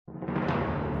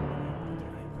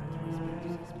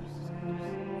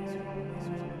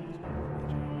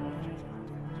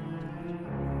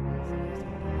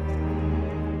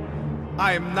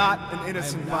I am not an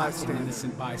innocent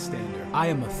bystander. I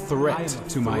am a threat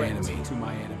to my enemy.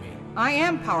 I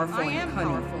am powerful and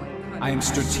cunning. I am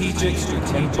strategic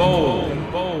and bold.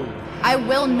 I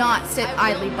will not sit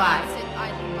idly by.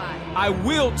 I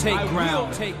will take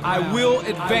ground. I will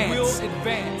advance.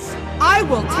 I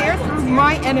will tear through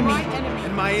my enemy.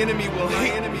 And my enemy will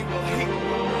hate.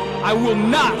 I will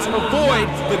not avoid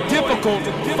the difficult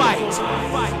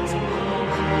fight.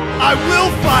 I will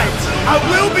fight. I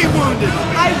will be wounded.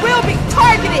 I will be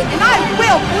targeted and I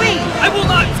will bleed. I will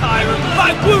not tire.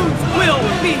 My wounds will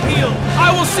be healed. I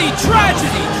will see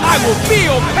tragedy. I will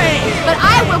feel pain. But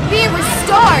I will be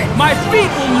restored. My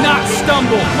feet will not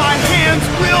stumble. My hands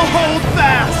will hold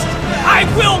fast. I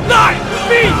will not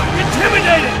be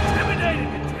intimidated.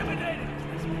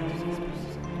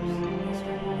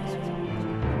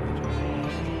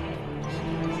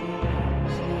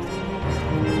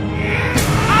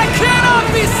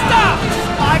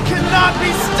 I cannot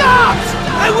be stopped!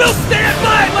 I will stand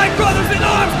by my brothers in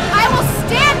arms! I will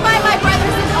stand by my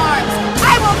brothers in arms!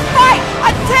 I will fight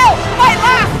until my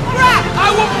last breath! I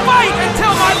will fight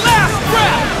until my last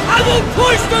breath! I will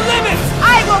push the limits!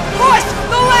 I will push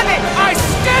the limits! I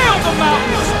scale the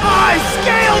mountains! I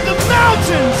scale the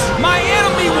mountains! My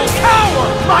enemy will cower!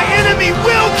 My enemy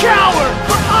will cower!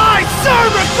 For I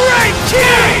serve a great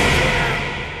king!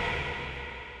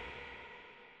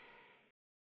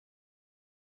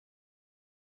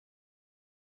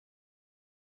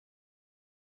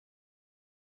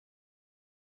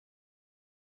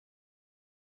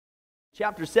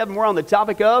 Chapter 7, we're on the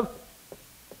topic of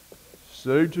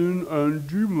Satan and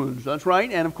demons. That's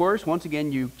right. And of course, once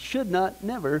again, you should not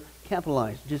never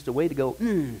capitalize. Just a way to go,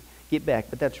 get back.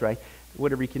 But that's right.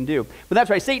 Whatever you can do. But that's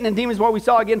right. Satan and demons, what we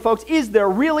saw again, folks. Is there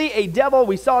really a devil?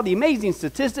 We saw the amazing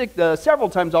statistic several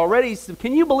times already. So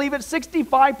can you believe it?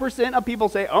 65% of people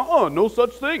say, no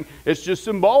such thing. It's just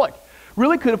symbolic.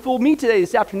 Really could have fooled me today,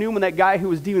 this afternoon, when that guy who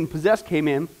was demon-possessed came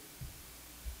in.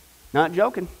 Not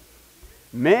joking.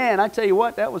 Man, I tell you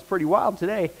what, that was pretty wild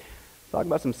today. Talk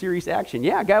about some serious action.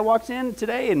 Yeah, a guy walks in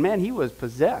today, and man, he was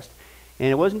possessed. And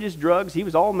it wasn't just drugs. He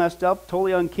was all messed up,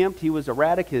 totally unkempt. He was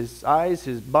erratic. His eyes,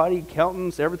 his body,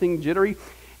 countenance, everything jittery.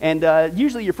 And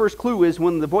usually your first clue is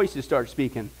when the voices start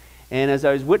speaking. And as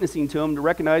I was witnessing to him to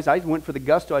recognize, I went for the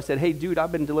gusto. I said, hey, dude,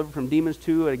 I've been delivered from demons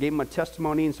too. And I gave him my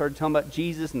testimony and started telling about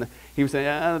Jesus. And he was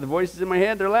saying, the voices in my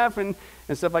head, they're laughing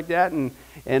and stuff like that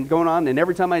and going on. And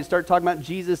every time I start talking about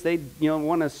Jesus, they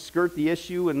want to skirt the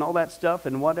issue and all that stuff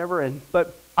and whatever.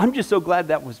 But I'm just so glad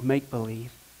that was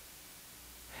make-believe.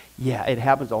 Yeah, it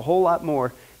happens a whole lot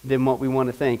more than what we want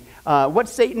to think.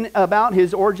 What's Satan about?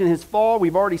 His origin, his fall.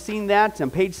 We've already seen that. On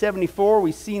page 74,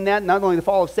 we've seen that. Not only the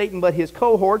fall of Satan, but his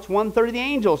cohorts, 1/3 of the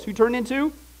angels. Who turned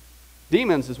into?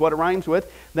 Demons is what it rhymes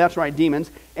with. That's right,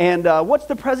 demons. And what's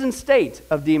the present state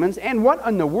of demons? And what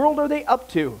in the world are they up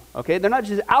to? Okay, they're not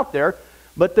just out there,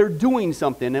 but they're doing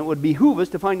something. It would behoove us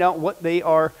to find out what they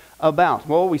are about.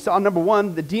 Well, we saw, number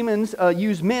one, the demons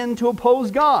use men to oppose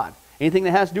God. Anything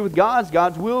that has to do with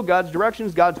God's will, God's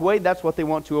directions, God's way, that's what they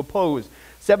want to oppose.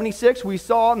 76, we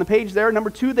saw on the page there.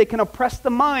 Number 2, they can oppress the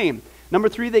mind. Number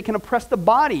 3, they can oppress the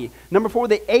body. Number 4,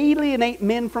 they alienate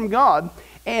men from God.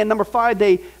 And number 5,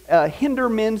 they hinder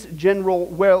men's general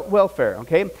welfare.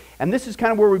 Okay? And this is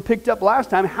kind of where we picked up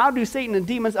last time. How do Satan and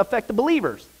demons affect the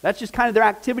believers? That's just kind of their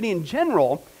activity in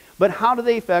general. But how do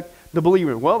they affect the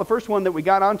believer? Well, the first one that we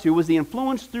got onto was the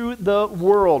influence through the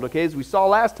world. Okay, as we saw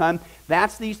last time,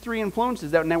 that's these three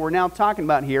influences that we're now talking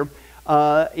about here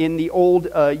in the old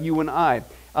you and I,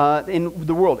 in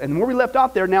the world. And where we left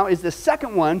off there now is the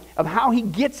second one of how he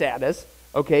gets at us,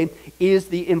 okay, is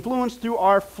the influence through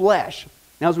our flesh.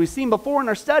 Now, as we've seen before in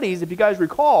our studies, if you guys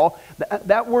recall,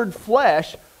 that word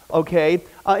flesh, okay,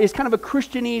 is kind of a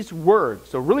Christianese word.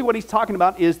 So really what he's talking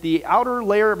about is the outer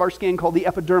layer of our skin called the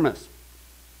epidermis.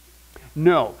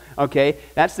 No, okay,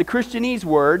 that's the Christianese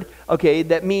word, okay,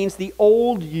 that means the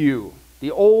old you.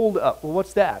 The old, well,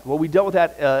 what's that? Well, we dealt with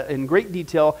that in great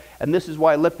detail, and this is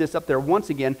why I left this up there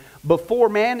once again. Before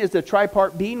man is a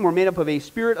tripart being, we're made up of a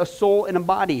spirit, a soul, and a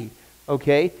body,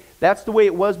 okay? That's the way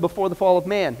it was before the fall of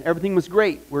man. Everything was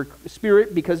great. We're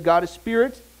spirit because God is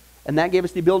spirit, and that gave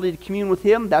us the ability to commune with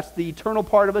him. That's the eternal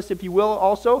part of us, if you will,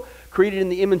 also, created in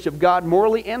the image of God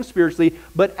morally and spiritually.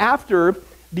 But after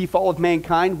the fall of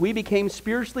mankind, we became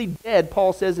spiritually dead,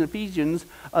 Paul says in Ephesians,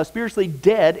 spiritually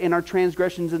dead in our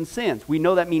transgressions and sins. We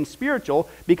know that means spiritual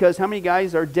because how many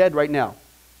guys are dead right now?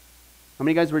 How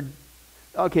many guys were...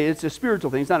 Okay, it's a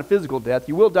spiritual thing. It's not a physical death.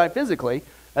 You will die physically,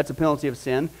 That's a penalty of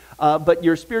sin. But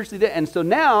you're spiritually dead. And so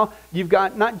now you've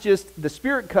got not just the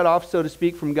spirit cut off, so to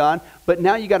speak, from God, but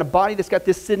now you got a body that's got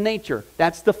this sin nature.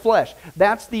 That's the flesh.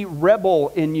 That's the rebel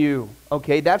in you.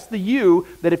 Okay, that's the you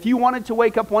that if you wanted to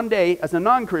wake up one day as a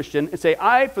non-Christian and say,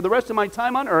 I, for the rest of my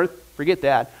time on earth, forget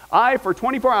that, I, for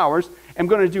 24 hours, am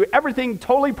going to do everything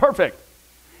totally perfect.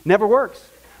 Never works.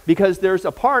 Because there's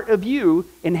a part of you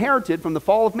inherited from the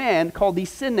fall of man called the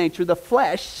sin nature, the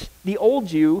flesh, the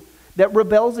old you, that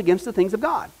rebels against the things of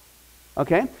God.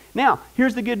 Okay? Now,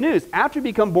 here's the good news. After you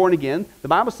become born again, the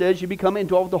Bible says you become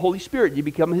indwelt with the Holy Spirit. You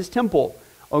become his temple.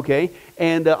 Okay?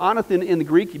 And anathen in the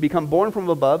Greek, you become born from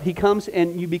above. He comes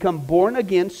and you become born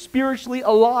again, spiritually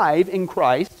alive in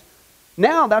Christ.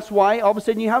 Now, that's why all of a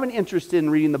sudden you have an interest in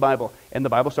reading the Bible, and the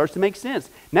Bible starts to make sense.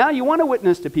 Now you want to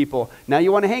witness to people. Now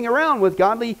you want to hang around with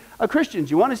godly Christians.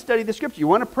 You want to study the Scripture. You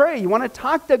want to pray. You want to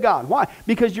talk to God. Why?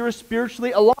 Because you're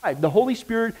spiritually alive. The Holy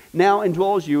Spirit now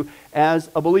indwells you as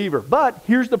a believer. But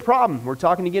here's the problem. We're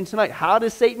talking again tonight. How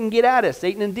does Satan get at us?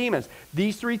 Satan and demons.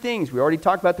 These three things. We already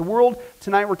talked about the world.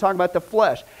 Tonight we're talking about the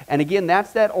flesh. And again,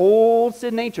 that's that old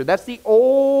sin nature. That's the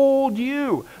old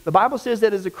you. The Bible says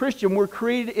that as a Christian, we're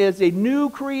created as a new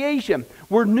creation.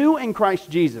 We're new in Christ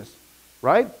Jesus.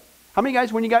 Right? How many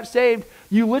guys, when you got saved,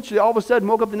 you literally all of a sudden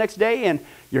woke up the next day and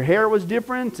your hair was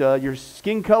different, your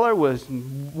skin color was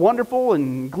wonderful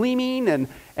and gleaming,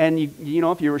 and you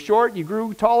know, if you were short, you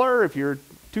grew taller. If you're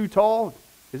too tall,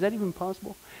 is that even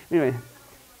possible? Anyway,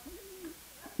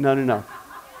 no.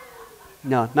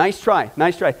 Nice try.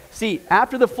 See,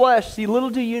 after the flesh,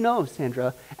 little do you know,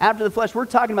 Sandra, after the flesh, we're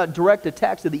talking about direct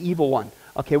attacks of the evil one.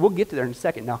 Okay, we'll get to there in a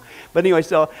second now. But anyway,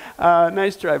 so,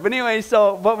 nice try. But anyway,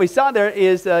 so what we saw there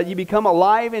is you become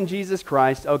alive in Jesus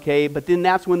Christ, okay, but then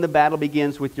that's when the battle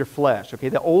begins with your flesh, okay?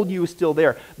 The old you is still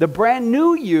there. The brand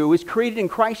new you is created in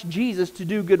Christ Jesus to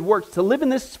do good works, to live in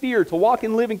this sphere, to walk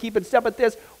and live and keep in step with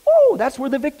this. Woo, that's where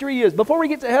the victory is. Before we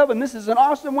get to heaven, this is an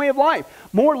awesome way of life.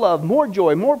 More love, more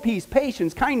joy, more peace,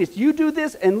 patience, kindness. You do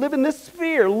this and live in this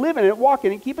sphere, live in it, walk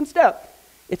in it, keep in step.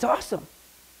 It's awesome.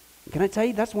 Can I tell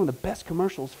you, that's one of the best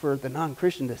commercials for the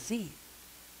non-Christian to see.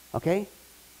 Okay?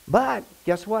 But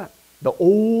guess what? The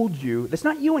old you, that's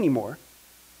not you anymore.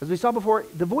 As we saw before,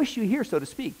 the voice you hear, so to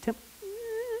speak,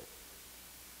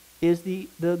 is the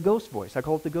ghost voice. I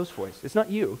call it the ghost voice. It's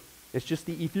not you. It's just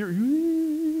the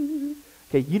ethereal.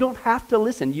 Okay, you don't have to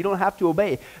listen. You don't have to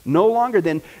obey. No longer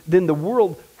than the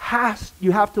world has,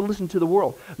 you have to listen to the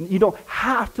world. You don't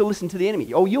have to listen to the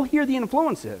enemy. Oh, you'll hear the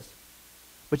influences,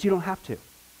 but you don't have to.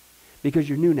 Because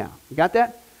you're new now. You got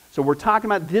that? So we're talking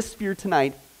about this sphere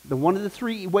tonight. One of the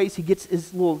three ways he gets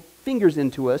his little fingers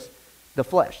into us, the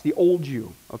flesh, the old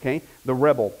you, okay? The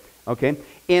rebel, okay?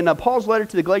 In Paul's letter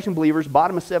to the Galatian believers,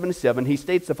 bottom of 7-7, he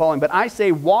states the following, but I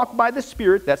say walk by the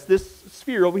Spirit, that's this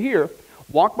sphere over here,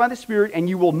 walk by the Spirit, and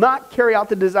you will not carry out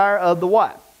the desire of the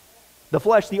what? The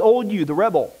flesh, the old you, the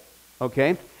rebel,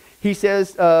 okay? He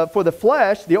says, for the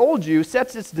flesh, the old you,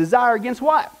 sets its desire against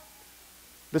what?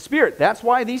 The Spirit. That's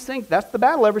why these things, that's the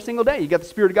battle every single day. You got the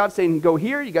Spirit of God saying, go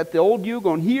here. You got the old you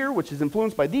going here, which is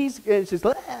influenced by these. It's just,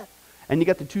 and you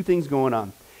got the two things going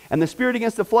on. And the Spirit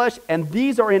against the flesh, and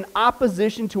these are in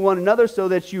opposition to one another so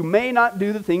that you may not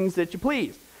do the things that you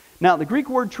please. Now, the Greek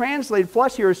word translated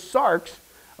flesh here is sarx,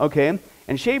 okay?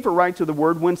 And Schaeffer writes to the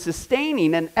word, when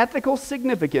sustaining an ethical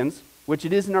significance, which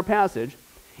it is in our passage,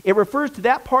 it refers to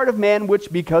that part of man which,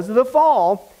 because of the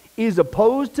fall, is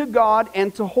opposed to God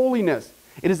and to holiness.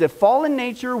 It is a fallen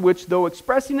nature which, though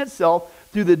expressing itself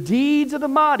through the deeds of the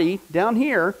body, down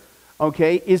here,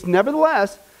 okay, is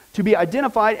nevertheless to be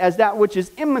identified as that which is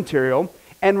immaterial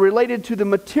and related to the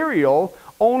material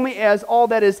only as all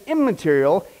that is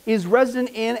immaterial is resident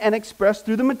in and expressed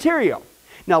through the material.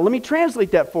 Now, let me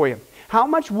translate that for you. How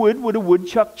much wood would a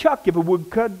woodchuck chuck if a wood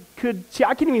could see,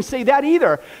 I can't even say that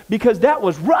either because that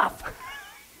was rough.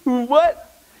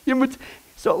 What?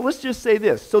 So let's just say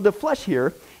this. So the flesh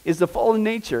here is the fallen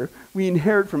nature we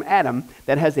inherit from Adam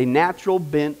that has a natural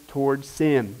bent towards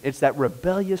sin. It's that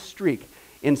rebellious streak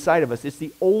inside of us. It's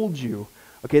the old you,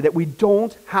 okay, that we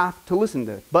don't have to listen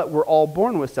to. But we're all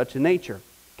born with such a nature,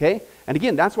 okay? And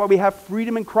again, that's why we have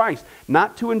freedom in Christ.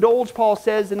 Not to indulge, Paul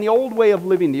says, in the old way of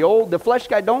living. The flesh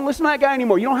guy, don't listen to that guy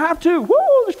anymore. You don't have to.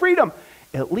 Woo, there's freedom.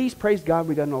 At least, praise God,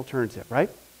 we got an alternative, right?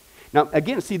 Now,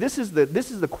 again, see, this is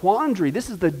the quandary. This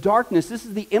is the darkness. This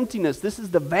is the emptiness. This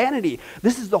is the vanity.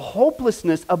 This is the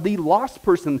hopelessness of the lost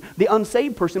person, the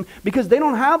unsaved person, because they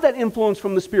don't have that influence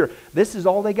from the Spirit. This is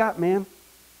all they got, man.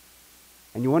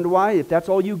 And you wonder why? If that's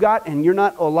all you got and you're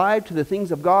not alive to the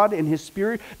things of God and His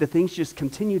Spirit, the things just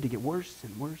continue to get worse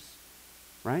and worse,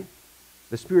 right?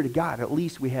 The Spirit of God, at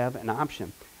least we have an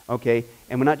option. Okay?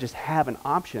 And we not just have an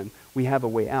option, we have a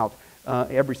way out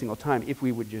every single time if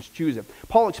we would just choose it.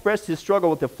 Paul expressed his struggle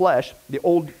with the flesh, the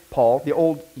old Paul, the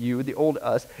old you, the old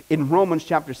us, in Romans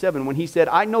chapter 7 when he said,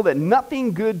 I know that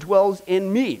nothing good dwells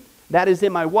in me. That is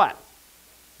in my what?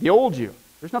 The old you.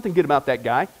 There's nothing good about that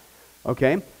guy.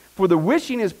 Okay? For the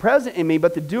wishing is present in me,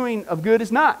 but the doing of good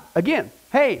is not. Again,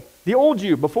 hey, the old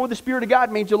you, before the Spirit of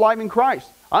God made you alive in Christ.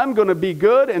 I'm going to be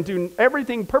good and do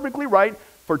everything perfectly right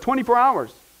for 24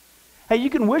 hours. Hey, you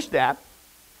can wish that.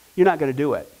 You're not going to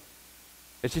do it.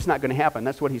 It's just not going to happen.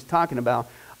 That's what he's talking about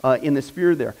in the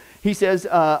sphere there. He says,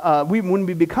 when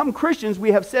we become Christians,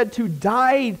 we have said to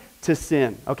die to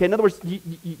sin. Okay, in other words, you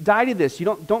die to this. You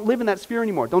don't live in that sphere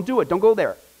anymore. Don't do it. Don't go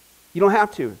there. You don't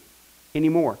have to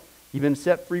anymore. You've been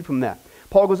set free from that.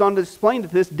 Paul goes on to explain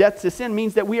that this death to sin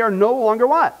means that we are no longer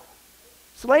what?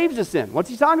 Slaves to sin. What's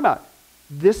he talking about?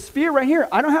 This sphere right here.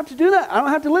 I don't have to do that. I don't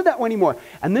have to live that way anymore.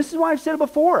 And this is why I've said it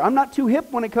before. I'm not too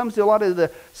hip when it comes to a lot of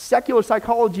the secular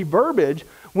psychology verbiage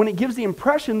when it gives the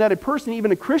impression that a person,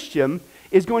 even a Christian,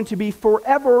 is going to be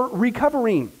forever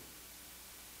recovering.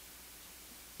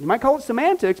 You might call it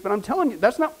semantics, but I'm telling you,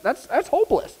 that's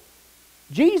hopeless.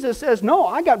 Jesus says, no,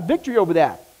 I got victory over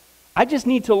that. I just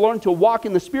need to learn to walk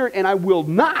in the Spirit, and I will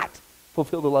not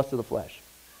fulfill the lust of the flesh.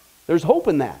 There's hope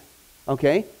in that,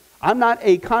 okay? I'm not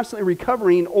a constantly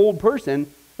recovering old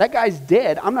person. That guy's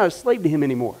dead. I'm not a slave to him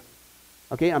anymore.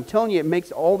 Okay, I'm telling you, it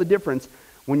makes all the difference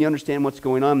when you understand what's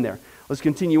going on there. Let's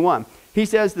continue on. He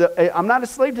says that I'm not a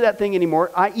slave to that thing anymore,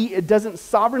 i.e. it doesn't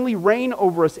sovereignly reign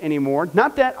over us anymore.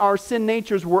 Not that our sin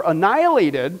natures were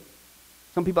annihilated.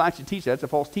 Some people actually teach that. It's a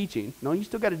false teaching. No, you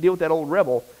still got to deal with that old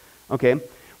rebel. Okay,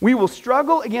 we will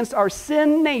struggle against our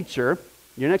sin nature.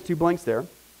 Your next two blanks there.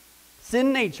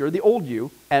 Sin nature, the old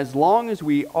you, as long as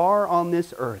we are on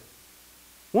this earth.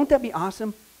 Won't that be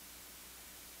awesome?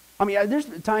 I mean, there's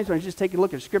times when I just take a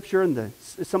look at Scripture and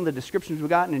some of the descriptions we've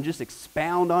gotten and just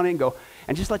expound on it and go,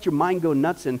 and just let your mind go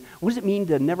nuts. And what does it mean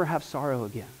to never have sorrow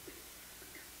again?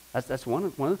 That's one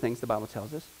of the things the Bible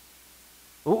tells us.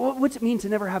 What's it mean to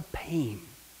never have pain,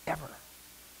 ever?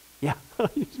 Yeah,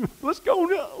 let's go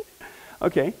now.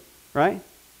 Okay, right?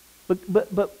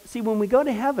 But see, when we go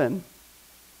to heaven,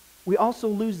 we also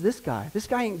lose this guy. This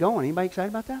guy ain't going. Anybody excited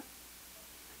about that?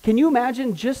 Can you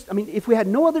imagine if we had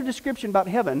no other description about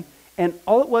heaven, and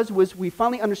all it was we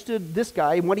finally understood this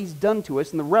guy and what he's done to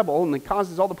us, and the rebel, and it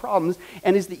causes all the problems,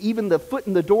 and is even the foot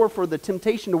in the door for the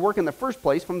temptation to work in the first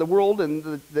place from the world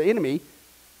and the enemy,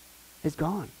 is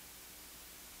gone.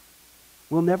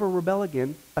 We'll never rebel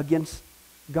again against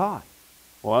God.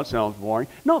 Well, that sounds boring.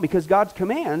 No, because God's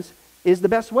commands is the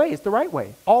best way. It's the right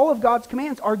way. All of God's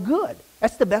commands are good.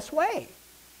 That's the best way.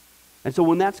 And so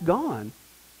when that's gone,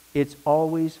 it's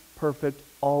always perfect,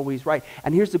 always right.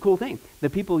 And here's the cool thing. The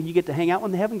people you get to hang out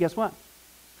with in heaven, guess what?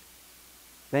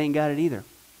 They ain't got it either.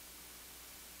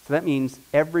 So that means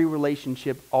every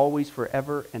relationship always,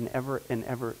 forever, and ever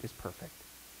is perfect.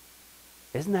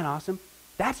 Isn't that awesome?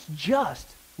 That's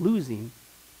just losing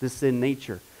the sin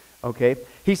nature. Okay?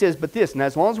 He says, but this, and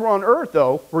as long as we're on earth,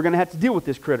 though, we're going to have to deal with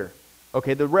this critter.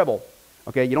 Okay, the rebel.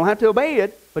 Okay, you don't have to obey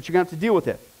it, but you're going to have to deal with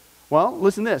it. Well,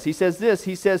 listen to this. He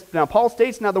says, now Paul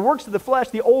states, now the works of the flesh,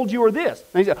 the old you are this.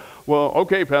 And he said, well,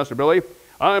 okay, Pastor Billy,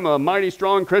 I'm a mighty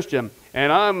strong Christian,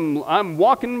 and I'm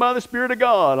walking by the Spirit of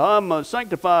God. I'm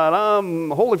sanctified,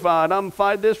 I'm holified, I'm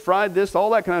fried this, all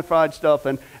that kind of fried stuff,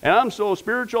 and I'm so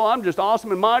spiritual, I'm just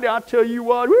awesome and mighty. I tell you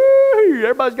what, woo,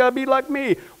 everybody's got to be like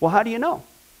me. Well, how do you know?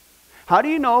 How do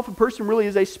you know if a person really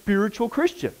is a spiritual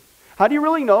Christian? How do you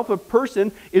really know if a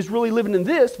person is really living in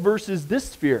this versus this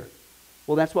sphere?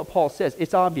 Well, that's what Paul says.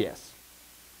 It's obvious.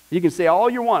 You can say all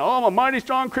you want. Oh, I'm a mighty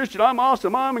strong Christian. I'm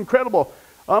awesome. I'm incredible.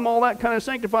 I'm all that kind of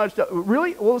sanctified stuff.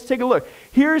 Really? Well, let's take a look.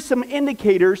 Here's some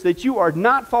indicators that you are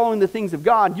not following the things of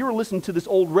God. You're listening to this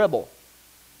old rebel.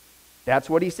 That's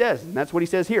what he says. And that's what he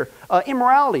says here.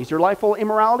 Immorality. Is your life full of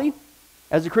immorality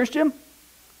as a Christian?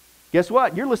 Guess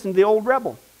what? You're listening to the old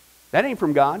rebel. That ain't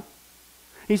from God.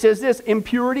 He says this,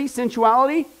 impurity,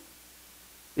 sensuality.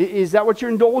 Is that what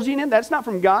you're indulging in? That's not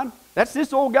from God. That's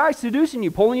this old guy seducing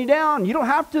you, pulling you down. You don't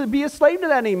have to be a slave to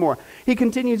that anymore. He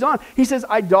continues on. He says,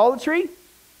 idolatry.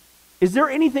 Is there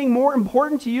anything more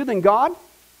important to you than God?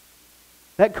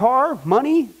 That car,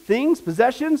 money, things,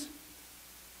 possessions?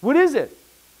 What is it?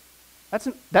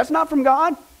 That's not from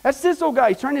God. That's this old guy.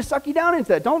 He's trying to suck you down into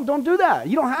that. Don't do that.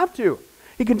 You don't have to.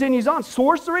 He continues on.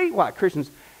 Sorcery. Why,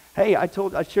 Christians... Hey, I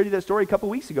shared you that story a couple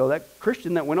weeks ago. That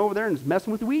Christian that went over there and was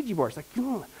messing with the Ouija board. It's like,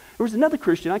 oh. There was another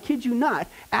Christian, I kid you not,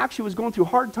 actually was going through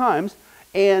hard times,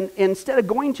 and instead of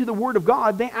going to the Word of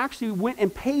God, they actually went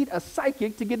and paid a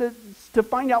psychic to get a to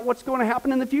find out what's going to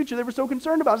happen in the future. They were so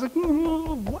concerned about it. I was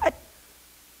like, what?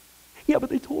 Yeah, but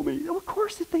they told me. Of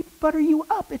course, if they butter you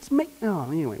up,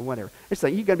 anyway, whatever. It's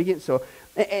like you got to be getting so.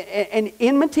 And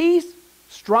enmities,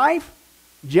 strife,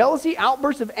 jealousy,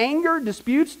 outbursts of anger,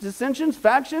 disputes, dissensions,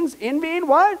 factions, envying,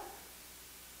 what?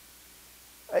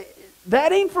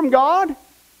 That ain't from God.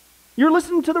 You're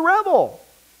listening to the rebel.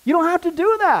 You don't have to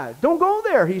do that. Don't go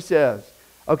there, he says.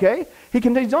 Okay? He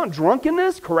continues on.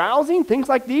 Drunkenness, carousing, things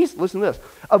like these. Listen to this.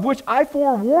 Of which I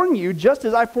forewarn you, just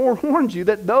as I forewarned you,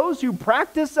 that those who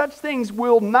practice such things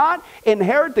will not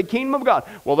inherit the kingdom of God.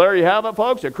 Well, there you have it,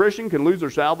 folks. A Christian can lose their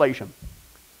salvation.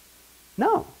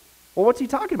 No. Well, what's he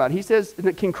talking about? He says,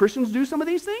 can Christians do some of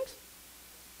these things?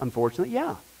 Unfortunately,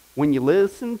 yeah. When you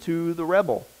listen to the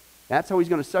rebel. That's how he's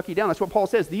going to suck you down. That's what Paul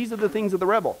says. These are the things of the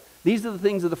rebel. These are the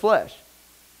things of the flesh.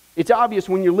 It's obvious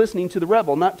when you're listening to the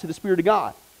rebel, not to the Spirit of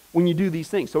God, when you do these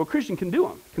things. So a Christian can do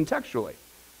them, contextually.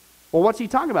 Well, what's he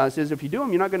talking about? He says, if you do them,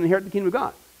 you're not going to inherit the kingdom of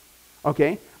God.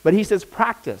 Okay? But he says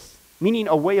practice, meaning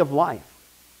a way of life.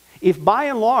 If by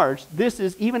and large, this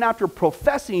is even after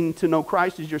professing to know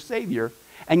Christ as your Savior,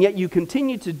 and yet you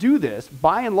continue to do this,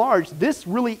 by and large, this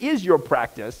really is your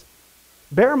practice,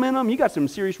 bare minimum, you got some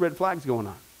serious red flags going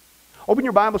on. Open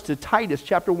your Bibles to Titus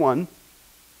chapter 1.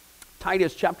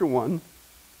 Titus chapter 1.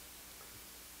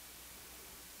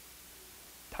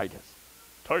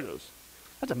 Titus.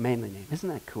 That's a manly name. Isn't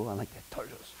that cool? I like that.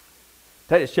 Titus.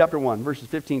 Titus chapter 1, verses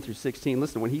 15 through 16.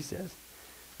 Listen to what he says.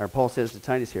 Or Paul says to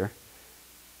Titus here.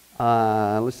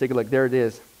 Let's take a look. There it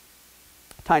is.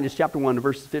 Titus chapter 1,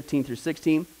 verses 15 through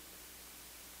 16.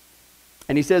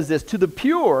 And he says this, to the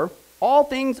pure, all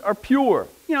things are pure.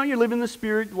 You know, you're living in the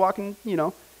Spirit, walking,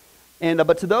 And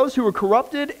but to those who are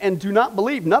corrupted and do not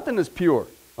believe, nothing is pure.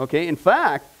 Okay? In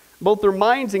fact, both their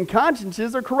minds and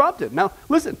consciences are corrupted. Now,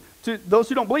 listen, to those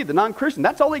who don't believe, the non-Christian,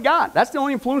 that's all they got. That's the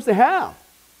only influence they have.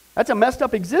 That's a messed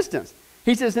up existence.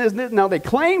 He says, now they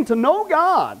claim to know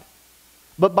God,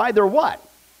 but by their what?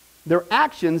 Their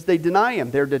actions, they deny him.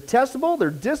 They're detestable,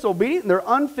 they're disobedient, and they're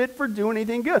unfit for doing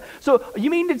anything good. So you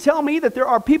mean to tell me that there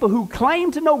are people who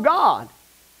claim to know God,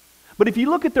 but if you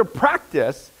look at their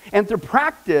practice, and their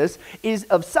practice is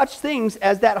of such things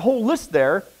as that whole list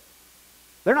there,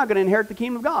 they're not going to inherit the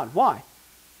kingdom of God. Why?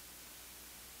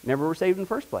 Never were saved in the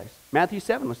first place. Matthew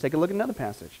 7, let's take a look at another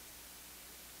passage.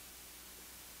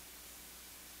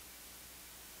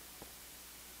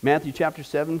 Matthew chapter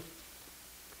 7,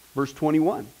 verse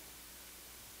 21.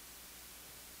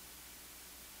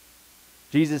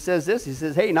 Jesus says this, he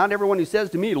says, hey, not everyone who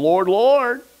says to me, Lord,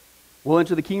 Lord, will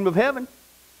enter the kingdom of heaven,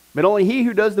 but only he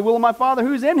who does the will of my Father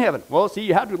who is in heaven. Well, see,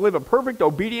 you have to live a perfect,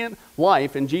 obedient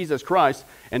life in Jesus Christ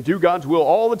and do God's will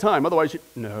all the time. Otherwise,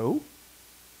 no.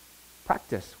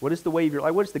 Practice. What is the way of your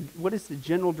life? What is the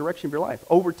general direction of your life?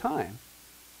 Over time.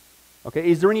 Okay,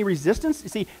 is there any resistance? You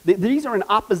see, these are in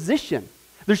opposition.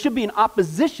 There should be an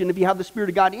opposition if you have the Spirit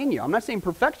of God in you. I'm not saying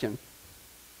perfection,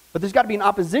 but there's got to be an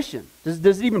opposition.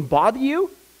 Does it even bother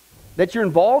you that you're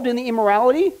involved in the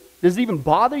immorality? Does it even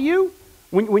bother you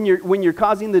when you're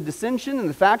causing the dissension and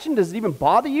the faction? Does it even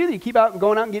bother you that you keep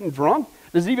going out and getting drunk?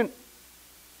 Does it even...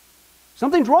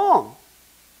 Something's wrong.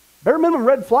 Bare minimum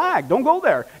red flag. Don't go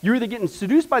there. You're either getting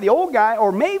seduced by the old guy,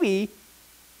 or maybe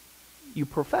you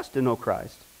profess to know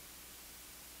Christ,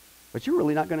 but you're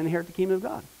really not going to inherit the kingdom of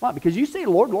God. Why? Because you say,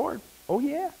 Lord, Lord. Oh,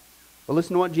 yeah. But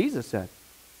listen to what Jesus said.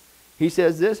 He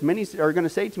says this, many are going to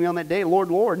say to me on that day, Lord,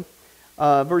 Lord.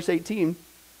 Verse 18,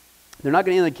 they're not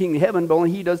going to enter the kingdom of heaven, but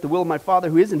only he does the will of my Father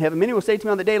who is in heaven. Many will say to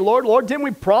me on the day, Lord, Lord, didn't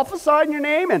we prophesy in your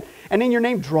name? And in your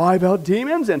name drive out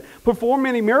demons and perform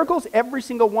many miracles? Every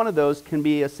single one of those can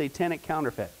be a satanic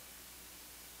counterfeit.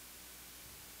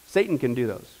 Satan can do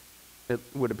those, it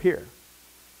would appear.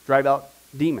 Drive out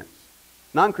demons.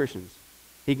 Non-Christians,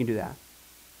 he can do that.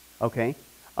 Okay?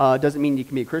 Doesn't mean you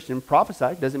can be a Christian.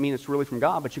 Prophesy. Doesn't mean it's really from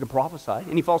God, but you can prophesy.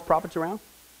 Any false prophets around?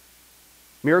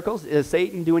 Miracles? Does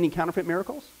Satan do any counterfeit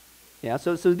miracles? Yeah,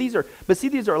 so these are, but see,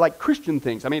 these are like Christian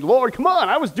things. I mean, Lord, come on,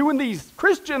 I was doing these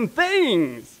Christian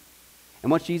things.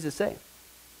 And what's Jesus say?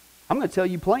 I'm going to tell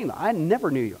you plainly, I never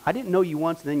knew you. I didn't know you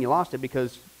once and then you lost it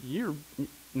because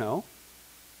no.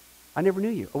 I never knew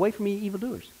you. Away from me,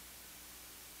 evildoers.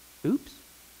 Oops.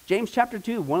 James chapter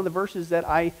 2, one of the verses that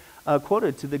I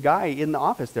quoted to the guy in the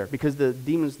office there, because the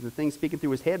demons, the thing speaking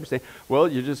through his head were saying, well,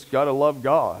 you just got to love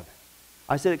God.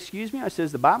 I said, excuse me? I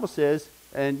says, the Bible says,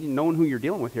 and knowing who you're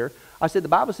dealing with here, I said, the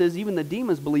Bible says even the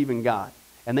demons believe in God,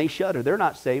 and they shudder. They're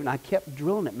not saved. And I kept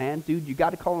drilling it, man. Dude, you got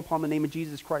to call upon the name of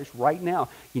Jesus Christ right now.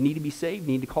 You need to be saved.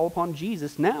 You need to call upon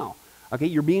Jesus now. Okay,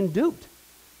 you're being duped.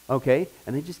 Okay,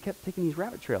 and they just kept taking these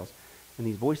rabbit trails and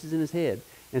these voices in his head.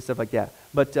 and stuff like that.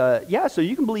 But yeah, so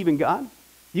you can believe in God.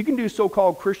 You can do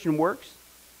so-called Christian works.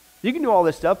 You can do all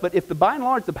this stuff, but if by and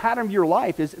large the pattern of your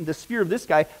life is in the sphere of this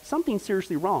guy, something's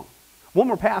seriously wrong. One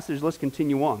more passage, let's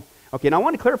continue on. Okay, now I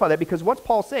want to clarify that because what's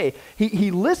Paul say?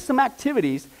 He lists some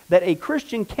activities that a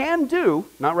Christian can do,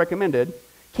 not recommended,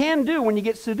 can do when you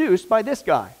get seduced by this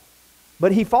guy.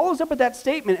 But he follows up with that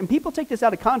statement, and people take this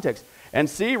out of context. And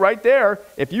see, right there,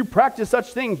 if you practice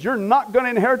such things, you're not going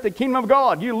to inherit the kingdom of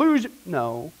God. You lose.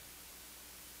 No.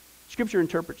 Scripture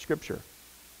interprets Scripture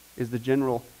is the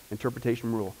general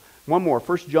interpretation rule. One more,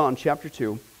 1 John chapter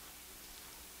 2.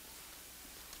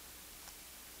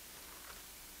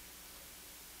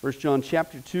 1 John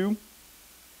chapter 2,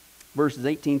 verses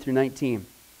 18 through 19.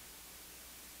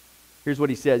 Here's what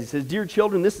he says. He says, "Dear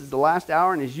children, this is the last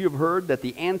hour, and as you have heard that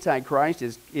the Antichrist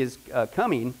is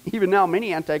coming, even now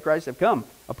many Antichrists have come,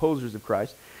 opposers of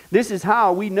Christ. This is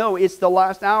how we know it's the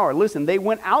last hour. Listen, they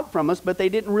went out from us, but they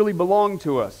didn't really belong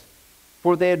to us.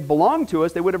 For if they had belonged to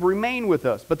us, they would have remained with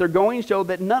us. But their going showed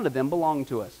that none of them belonged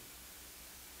to us."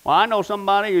 Well, I know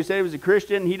somebody who said he was a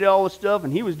Christian, he did all this stuff,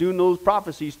 and he was doing those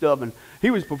prophecy stuff, and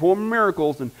he was performing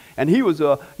miracles, and he was,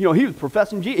 he was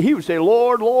professing Jesus. He would say,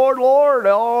 "Lord, Lord, Lord,"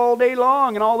 all day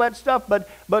long, and all that stuff,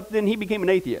 but then he became an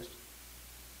atheist.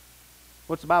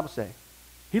 What's the Bible say?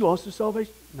 He lost his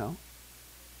salvation? No.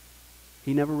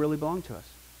 He never really belonged to us.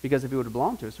 Because if he would have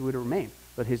belonged to us, he would have remained.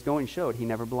 But his going showed he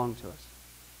never belonged to us.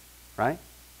 Right?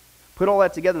 Put all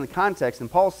that together in the context, and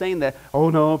Paul's saying that,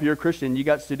 oh no, if you're a Christian, you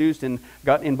got seduced and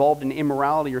got involved in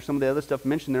immorality or some of the other stuff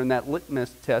mentioned there in that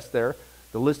litmus test there,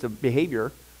 the list of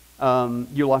behavior,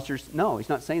 you lost your... No, he's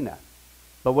not saying that.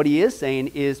 But what he is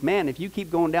saying is, man, if you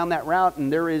keep going down that route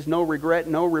and there is no regret,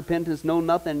 no repentance, no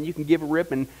nothing, you can give a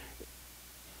rip and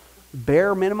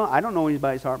bare minimum, I don't know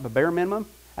anybody's heart, but bare minimum,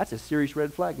 that's a serious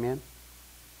red flag, man.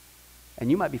 And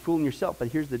you might be fooling yourself, but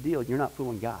here's the deal, you're not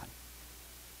fooling God.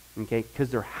 Okay,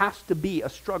 because there has to be a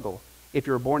struggle if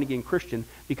you're a born-again Christian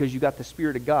because you got the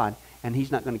Spirit of God, and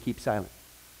he's not going to keep silent.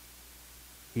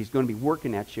 He's going to be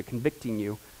working at you, convicting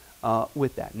you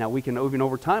with that. Now, we can, even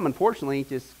over time, unfortunately,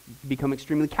 just become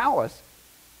extremely callous,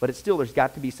 but it's still, there's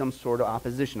got to be some sort of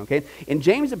opposition, okay? In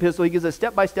James' epistle, he gives a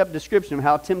step-by-step description of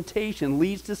how temptation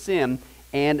leads to sin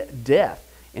and death.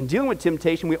 In dealing with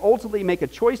temptation, we ultimately make a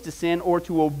choice to sin or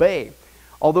to obey.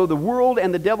 Although the world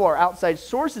and the devil are outside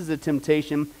sources of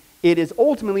temptation, it is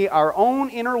ultimately our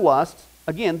own inner lust,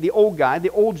 again, the old guy,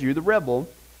 the old you, the rebel,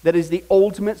 that is the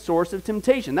ultimate source of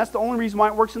temptation. That's the only reason why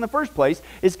it works in the first place,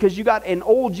 is because you got an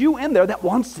old you in there that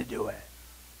wants to do it.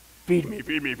 Feed me,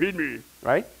 feed me, feed me,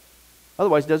 right?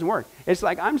 Otherwise, it doesn't work. It's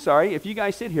like, I'm sorry, if you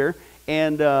guys sit here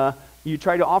and you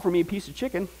try to offer me a piece of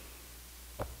chicken,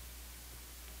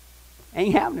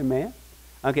 ain't happening, man.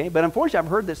 Okay, but unfortunately,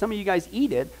 I've heard that some of you guys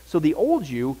eat it, so the old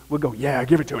you would go, yeah,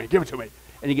 give it to me, give it to me.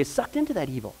 And you get sucked into that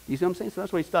evil. You see what I'm saying? So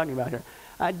that's what he's talking about here.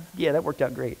 Yeah, that worked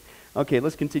out great. Okay,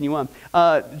 let's continue on.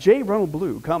 J. Ronald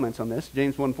Blue comments on this,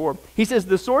 James 1:4. He says,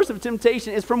 the source of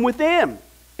temptation is from within.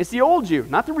 It's the old you,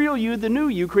 not the real you, the new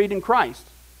you created in Christ,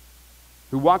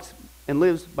 who walks and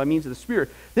lives by means of the Spirit.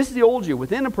 This is the old you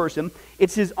within a person.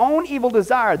 It's his own evil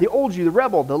desire, the old you, the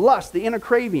rebel, the lust, the inner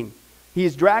craving. He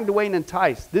is dragged away and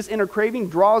enticed. This inner craving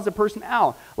draws a person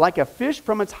out like a fish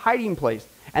from its hiding place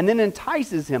and then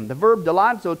entices him. The verb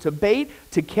delazo, to bait,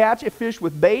 to catch a fish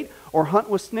with bait or hunt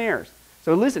with snares.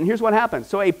 So listen, here's what happens.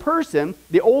 So a person,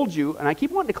 the old you, and I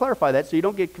keep wanting to clarify that so you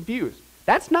don't get confused.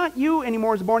 That's not you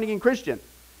anymore as a born-again Christian.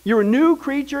 You're a new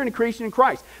creature and a creation in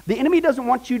Christ. The enemy doesn't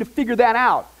want you to figure that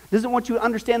out. Doesn't want you to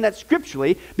understand that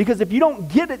scripturally, because if you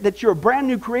don't get it that you're a brand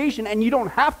new creation and you don't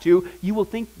have to, you will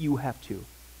think you have to.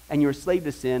 And you're a slave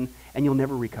to sin, and you'll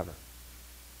never recover.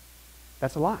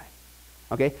 That's a lie.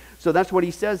 Okay? So that's what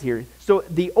he says here. So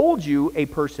the old you, a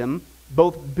person,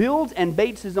 both builds and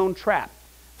baits his own trap.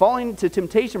 Falling into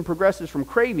temptation progresses from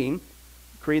craving,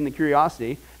 creating the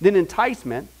curiosity, then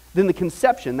enticement, then the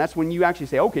conception. That's when you actually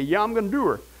say, okay, yeah, I'm going to do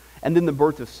her. And then the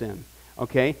birth of sin.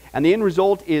 Okay? And the end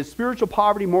result is spiritual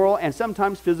poverty, moral, and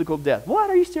sometimes physical death. What?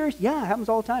 Are you serious? Yeah, it happens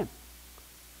all the time.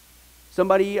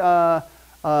 Somebody...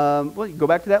 well, you go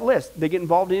back to that list. They get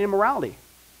involved in immorality.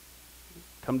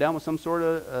 Come down with some sort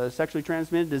of sexually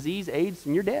transmitted disease, AIDS,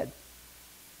 and you're dead.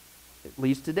 It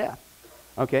leads to death.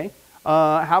 Okay?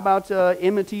 How about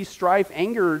enmity, strife,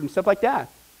 anger, and stuff like that?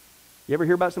 You ever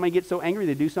hear about somebody get so angry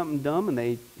they do something dumb and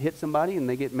they hit somebody and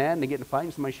they get mad and they get in a fight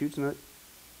and somebody shoots them?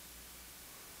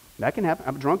 That can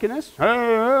happen. Drunkenness?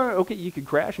 Okay, you could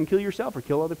crash and kill yourself or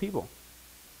kill other people.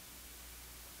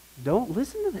 Don't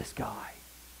listen to this guy.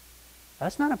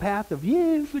 That's not a path of,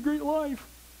 yeah, it's a great life.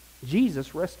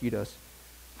 Jesus rescued us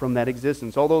from that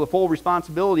existence. Although the full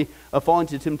responsibility of falling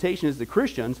to temptation is the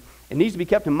Christians, it needs to be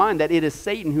kept in mind that it is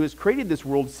Satan who has created this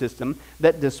world system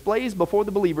that displays before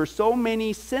the believer so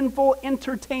many sinful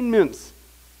entertainments.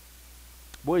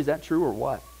 Boy, is that true or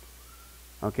what?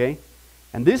 Okay?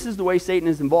 And this is the way Satan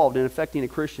is involved in affecting a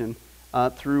Christian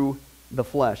through the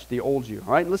flesh, the old you.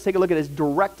 All right, let's take a look at his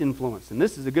direct influence. And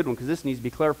this is a good one because this needs to be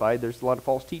clarified. There's a lot of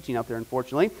false teaching out there,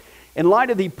 unfortunately. In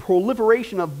light of the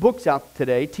proliferation of books out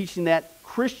today teaching that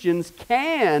Christians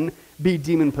can be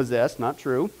demon-possessed, not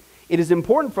true, it is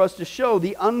important for us to show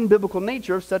the unbiblical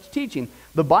nature of such teaching.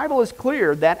 The Bible is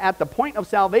clear that at the point of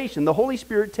salvation, the Holy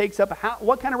Spirit takes up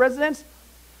what kind of residence?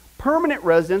 Permanent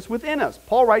residence within us.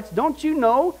 Paul writes, don't you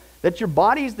know that your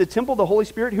body is the temple of the Holy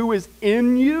Spirit who is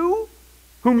in you,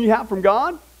 whom you have from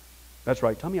God? That's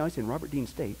right, Tommy Ice and Robert Dean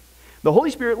State. The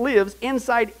Holy Spirit lives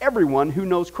inside everyone who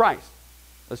knows Christ.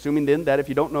 Assuming then that if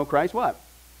you don't know Christ, what?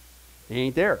 He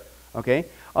ain't there. Okay?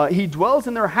 He dwells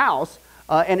in their house.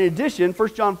 And in addition,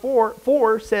 1 John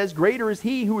 4 says, greater is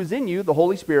he who is in you, the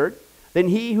Holy Spirit, than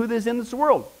he who is in this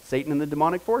world, Satan and the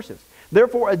demonic forces.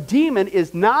 Therefore, a demon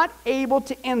is not able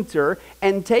to enter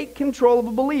and take control of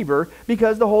a believer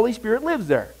because the Holy Spirit lives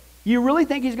there. You really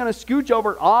think he's going to scooch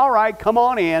over, all right, come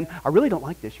on in. I really don't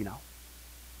like this, you know.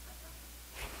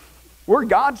 We're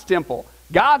God's temple.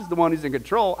 God's the one who's in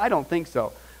control. I don't think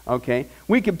so. Okay?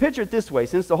 We can picture it this way.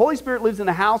 Since the Holy Spirit lives in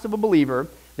the house of a believer,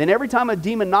 then every time a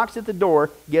demon knocks at the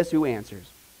door, guess who answers?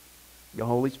 The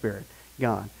Holy Spirit,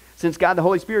 God. Since God the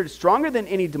Holy Spirit is stronger than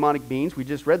any demonic beings, we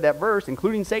just read that verse,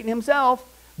 including Satan himself,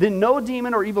 then no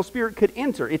demon or evil spirit could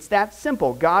enter. It's that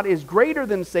simple. God is greater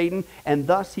than Satan, and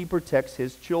thus he protects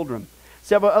his children.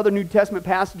 Several other New Testament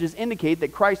passages indicate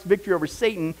that Christ's victory over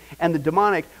Satan and the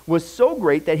demonic was so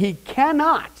great that he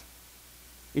cannot,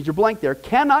 is your blank there,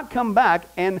 cannot come back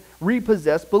and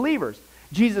repossess believers.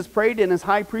 Jesus prayed in his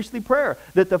high priestly prayer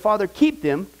that the Father keep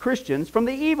them, Christians, from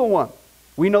the evil one.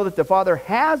 We know that the Father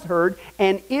has heard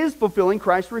and is fulfilling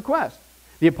Christ's request.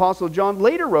 The Apostle John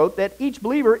later wrote that each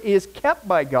believer is kept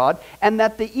by God and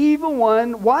that the evil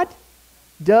one, what?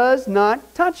 Does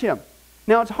not touch him.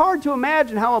 Now, it's hard to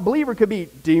imagine how a believer could be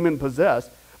demon-possessed,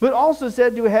 but also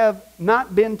said to have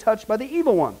not been touched by the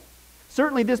evil one.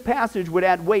 Certainly, this passage would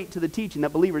add weight to the teaching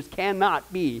that believers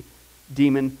cannot be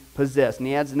demon-possessed. And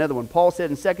he adds another one. Paul said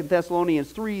in 2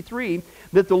 Thessalonians 3:3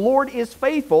 that the Lord is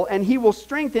faithful and he will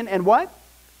strengthen and what?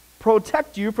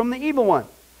 Protect you from the evil one.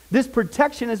 This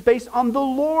protection is based on the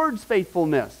Lord's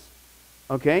faithfulness.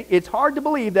 Okay? It's hard to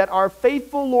believe that our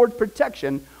faithful Lord's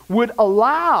protection would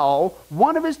allow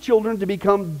one of his children to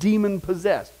become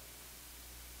demon-possessed.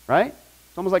 Right?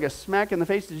 It's almost like a smack in the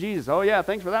face to Jesus. Oh yeah,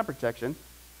 thanks for that protection.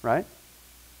 Right?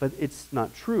 But it's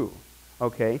not true.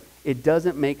 Okay? It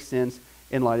doesn't make sense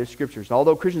in light of Scriptures.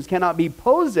 Although Christians cannot be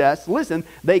possessed, listen,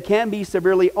 they can be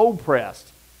severely oppressed.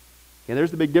 Okay,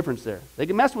 there's the big difference there. They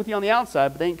can mess with you on the outside,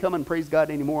 but they ain't come and praise God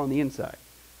anymore on the inside.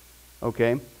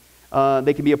 Okay?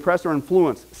 They can be oppressed or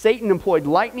influenced. Satan employed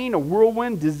lightning, a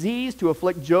whirlwind, disease to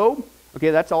afflict Job. Okay,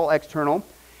 that's all external.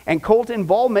 And cult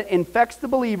involvement infects the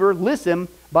believer, listen,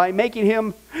 by making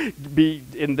him be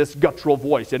in this guttural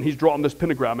voice, and he's drawing this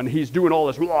pentagram, and he's doing all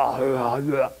this.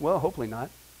 Well, hopefully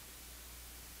not.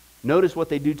 Notice what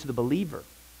they do to the believer.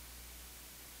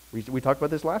 We talked about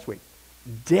this last week.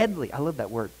 Deadly, I love that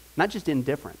word. Not just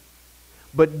indifferent,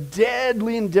 but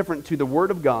deadly indifferent to the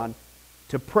Word of God,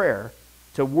 to prayer,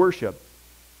 to worship,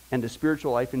 and to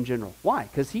spiritual life in general. Why?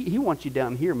 Because he wants you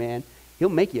down here, man. He'll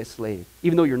make you a slave,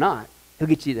 even though you're not. He'll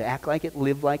get you to act like it,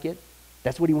 live like it.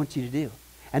 That's what he wants you to do.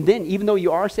 And then, even though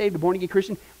you are saved, a born-again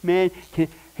Christian, man, hey,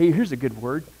 here's a good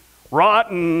word.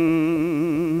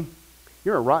 Rotten.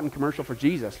 You're a rotten commercial for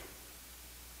Jesus.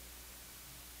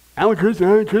 I'm a Christian,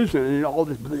 and all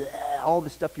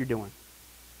this stuff you're doing.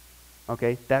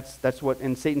 Okay, that's what,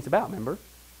 and Satan's about, remember?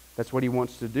 That's what he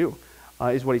wants to do,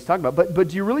 is what he's talking about. But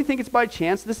do you really think it's by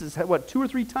chance? This is, 2 or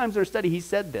 3 times in our study he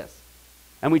said this.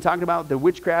 And we talked about the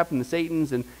witchcraft and the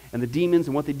Satans and the demons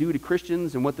and what they do to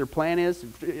Christians and what their plan is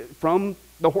from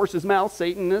the horse's mouth,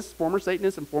 Satanists, former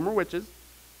Satanists and former witches.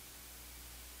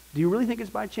 Do you really think it's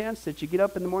by chance that you get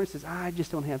up in the morning and says, I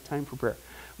just don't have time for prayer?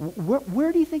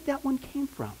 Where do you think that one came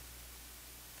from?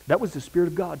 That was the Spirit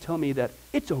of God telling me that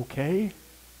it's okay.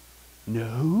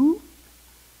 No.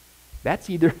 That's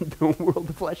either the world,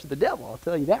 the flesh, or the devil. I'll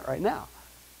tell you that right now.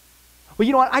 Well,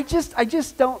 you know what? I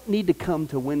just don't need to come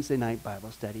to Wednesday night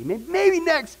Bible study. Maybe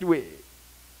next week.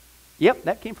 Yep,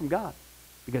 that came from God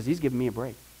because he's giving me a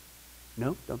break.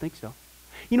 No, don't think so.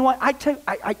 You know what? I tell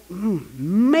you,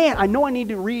 man, I know I need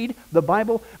to read the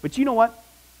Bible, but you know what?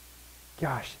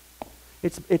 Gosh,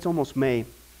 it's almost May.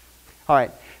 All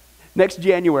right. next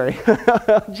January.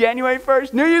 January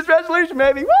 1st, New Year's resolution,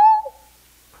 baby. Woo!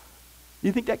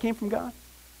 You think that came from God?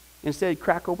 Instead,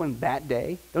 crack open that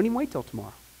day. Don't even wait till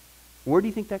tomorrow. Where do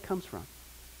you think that comes from?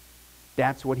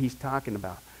 That's what he's talking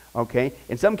about. Okay?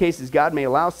 In some cases, God may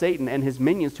allow Satan and his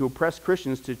minions to oppress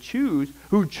Christians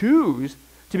who choose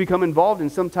to become involved in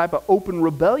some type of open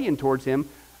rebellion towards him,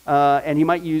 and he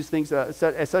might use things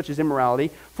such as immorality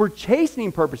for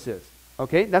chastening purposes.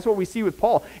 Okay? That's what we see with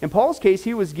Paul. In Paul's case,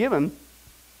 he was given,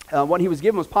 what he was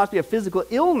given was possibly a physical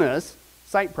illness,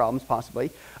 sight problems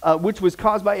possibly, which was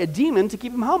caused by a demon to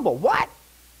keep him humble. What?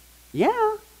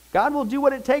 Yeah. God will do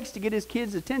what it takes to get his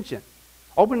kids' attention.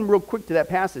 Open real quick to that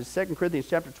passage, 2 Corinthians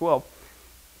chapter 12.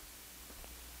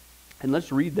 And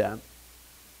let's read that.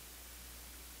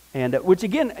 And which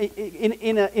again,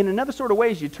 in another sort of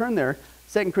way, as you turn there,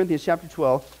 2 Corinthians chapter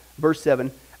 12, verse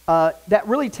 7, that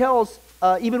really tells,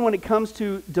 even when it comes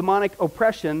to demonic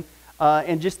oppression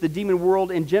and just the demon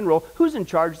world in general, who's in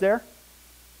charge there?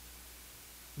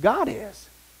 God is.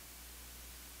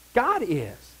 God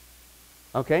is.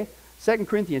 Okay? 2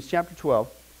 Corinthians chapter 12.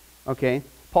 Okay?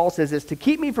 Paul says this, to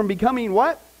keep me from becoming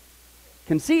what?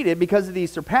 Conceited because of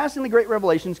these surpassingly great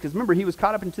revelations, because remember, he was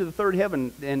caught up into the third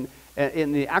heaven, and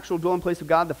in the actual dwelling place of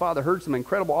God the Father heard some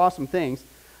incredible, awesome things.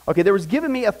 Okay, there was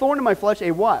given me a thorn in my flesh,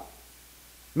 a what?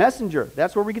 Messenger.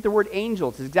 That's where we get the word angel.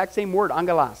 It's the exact same word,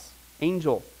 angelos,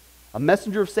 angel. A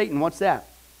messenger of Satan. What's that?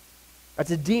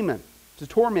 That's a demon to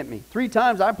torment me. 3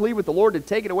 times I plead with the Lord to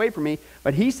take it away from me,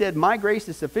 but he said, my grace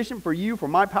is sufficient for you, for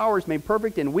my power is made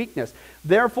perfect in weakness.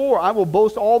 Therefore, I will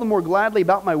boast all the more gladly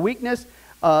about my weakness,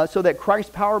 so that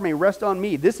Christ's power may rest on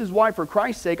me. This is why, for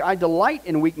Christ's sake, I delight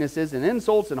in weaknesses and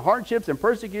insults and hardships and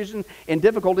persecution and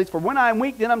difficulties, for when I am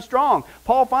weak, then I'm strong.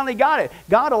 Paul finally got it.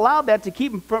 God allowed that to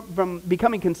keep him from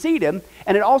becoming conceited,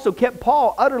 and it also kept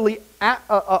Paul utterly,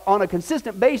 on a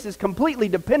consistent basis, completely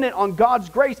dependent on God's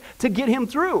grace to get him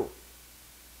through.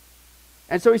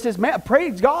 And so he says, man,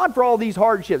 praise God for all these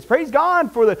hardships. Praise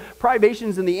God for the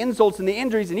privations and the insults and the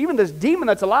injuries and even this demon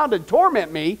that's allowed to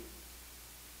torment me,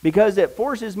 because it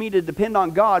forces me to depend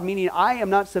on God, meaning I am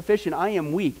not sufficient, I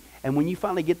am weak. And when you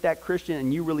finally get that Christian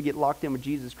and you really get locked in with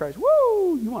Jesus Christ,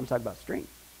 woo, you want to talk about strength.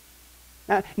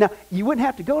 Now, you wouldn't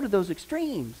have to go to those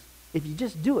extremes if you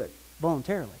just do it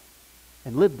voluntarily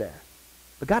and live there.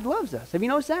 But God loves us. Have you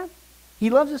noticed that? He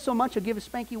loves us so much, he'll give us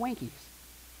spanky wankies.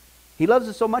 He loves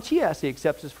us so much, yes, he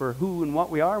accepts us for who and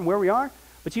what we are and where we are.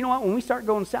 But you know what? When we start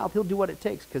going south, he'll do what it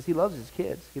takes because he loves his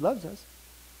kids. He loves us.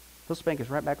 He'll spank us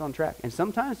right back on track. And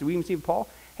sometimes, do we even see Paul?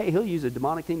 Hey, he'll use a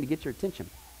demonic thing to get your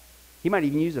attention. He might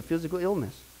even use a physical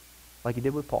illness, like he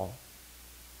did with Paul,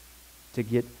 to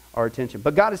get our attention.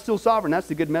 But God is still sovereign. That's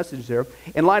the good message there.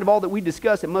 In light of all that we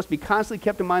discussed, it must be constantly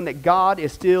kept in mind that God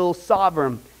is still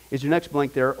sovereign. Is your next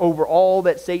blank there, over all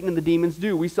that Satan and the demons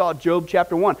do. We saw Job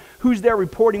chapter 1. Who's there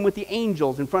reporting with the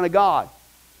angels in front of God?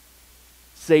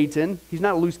 Satan. He's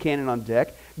not a loose cannon on deck.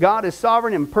 God is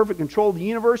sovereign and in perfect control of the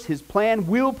universe. His plan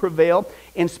will prevail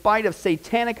in spite of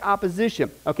satanic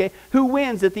opposition. Okay? Who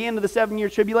wins at the end of the 7-year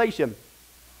tribulation?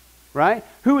 Right?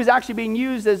 Who is actually being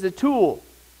used as a tool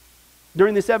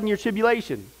during the 7-year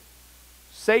tribulation?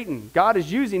 Satan. God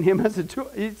is using him as a tool.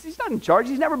 He's not in charge.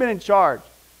 He's never been in charge.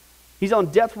 He's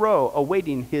on death row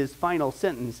awaiting his final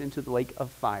sentence into the lake of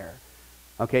fire.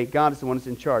 Okay, God is the one that's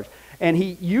in charge. And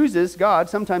he uses, God,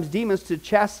 sometimes demons to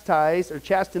chastise or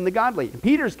chasten the godly. In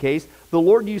Peter's case, the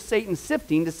Lord used Satan's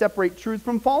sifting to separate truth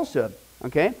from falsehood.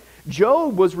 Okay?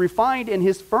 Job was refined in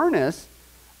his furnace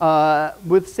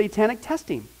with satanic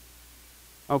testing.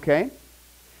 Okay?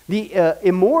 The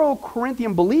immoral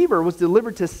Corinthian believer was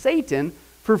delivered to Satan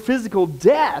for physical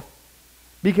death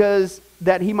because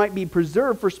that he might be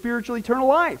preserved for spiritual eternal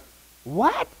life.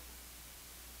 What?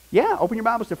 Yeah, open your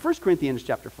Bibles to 1 Corinthians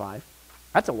chapter 5.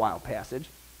 That's a wild passage.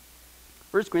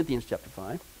 1 Corinthians chapter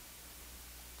 5.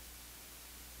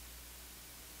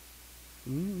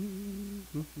 And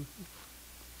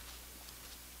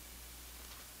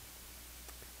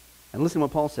listen to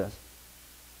what Paul says.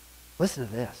 Listen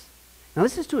to this. Now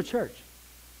this is to a church.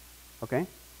 Okay?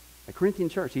 A Corinthian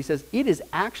church. He says, it is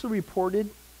actually reported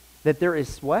that there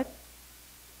is what?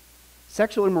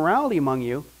 Sexual immorality among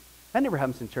you. That never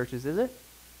happens in churches, is it?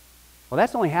 Well,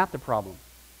 that's only half the problem.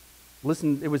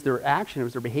 Listen, it was their action, it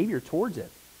was their behavior towards it.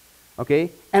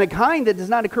 Okay? And a kind that does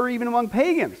not occur even among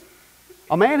pagans.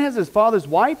 A man has his father's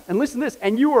wife, and listen to this,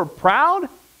 and you are proud?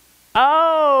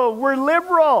 Oh, we're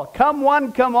liberal. Come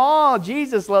one, come all.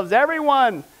 Jesus loves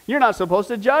everyone. You're not supposed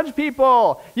to judge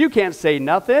people. You can't say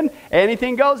nothing.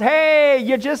 Anything goes. Hey,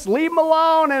 you just leave them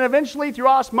alone, and eventually through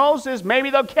osmosis, maybe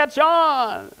they'll catch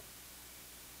on.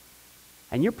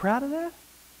 And you're proud of that?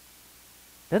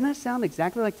 Doesn't that sound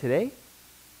exactly like today?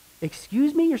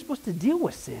 Excuse me, you're supposed to deal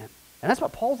with sin. And that's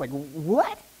what Paul's like,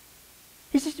 what?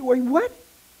 He says, wait, what?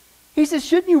 He says,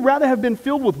 shouldn't you rather have been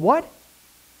filled with what?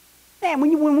 Man,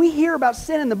 when we hear about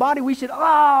sin in the body, we should,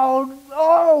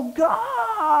 oh,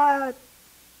 God,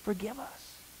 forgive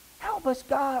us. Help us,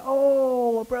 God.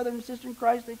 Oh, a brother and sister in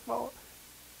Christ, they fall.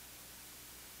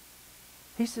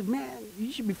 He said, man,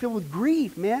 you should be filled with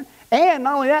grief, man. And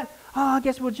not only that, I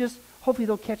guess hopefully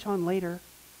they'll catch on later.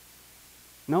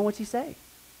 No, what's he say?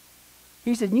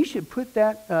 He said, you should put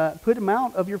him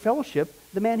out of your fellowship,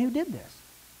 the man who did this.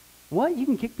 What? You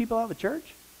can kick people out of the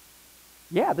church?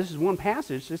 Yeah, this is one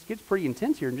passage. This gets pretty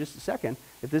intense here in just a second,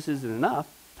 if this isn't enough.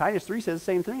 Titus 3 says the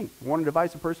same thing. Warn and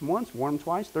advise a person once, warn him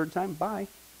twice, third time, bye.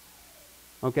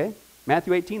 Okay?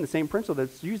 Matthew 18, the same principle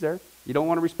that's used there. You don't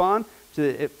want to respond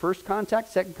to first contact,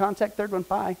 second contact, third one,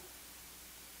 bye.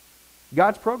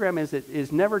 God's program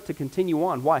is never to continue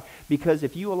on. Why? Because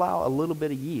if you allow a little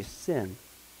bit of yeast, sin,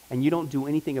 and you don't do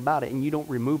anything about it, and you don't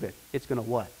remove it, it's going to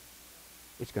what?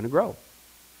 It's going to grow.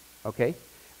 Okay?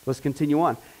 Let's continue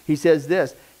on. He says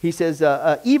this. He says,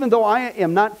 even though I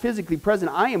am not physically present,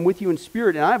 I am with you in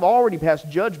spirit, and I've already passed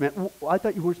judgment. I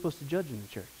thought you weren't supposed to judge in the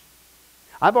church.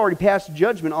 I've already passed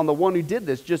judgment on the one who did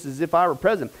this, just as if I were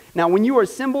present. Now, when you are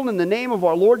assembled in the name of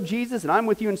our Lord Jesus, and I'm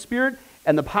with you in spirit,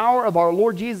 and the power of our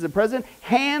Lord Jesus is present,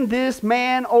 hand this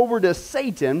man over to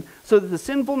Satan, so that the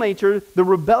sinful nature, the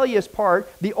rebellious part,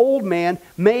 the old man,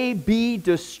 may be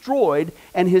destroyed,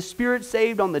 and his spirit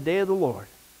saved on the day of the Lord.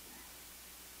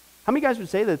 How many guys would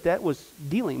say that was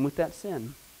dealing with that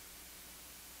sin?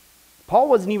 Paul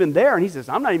wasn't even there, and he says,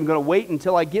 I'm not even going to wait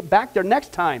until I get back there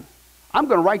next time. I'm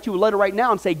going to write you a letter right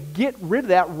now and say, get rid of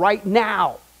that right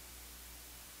now.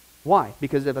 Why?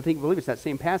 Because I believe it's that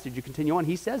same passage. You continue on,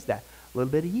 he says that. A little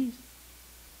bit of yeast.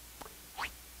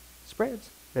 Spreads.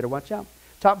 Better watch out.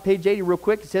 Top of page 80 real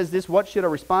quick. It says this, what should our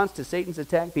response to Satan's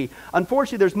attack be?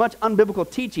 Unfortunately, there's much unbiblical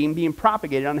teaching being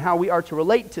propagated on how we are to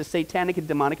relate to satanic and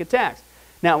demonic attacks.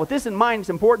 Now, with this in mind, it's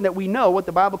important that we know what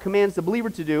the Bible commands the believer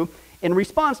to do in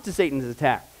response to Satan's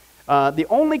attack. The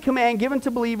only command given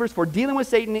to believers for dealing with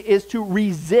Satan is to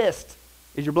resist.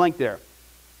 Is your blank there?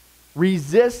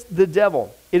 Resist the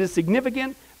devil. It is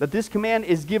significant that this command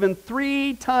is given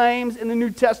 3 times in the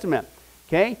New Testament.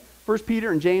 Okay? 1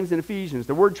 Peter and James and Ephesians.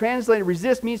 The word translated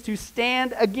resist means to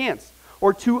stand against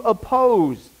or to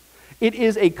oppose. It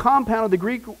is a compound of the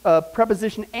Greek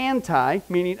preposition anti,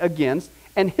 meaning against,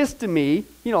 and histemi,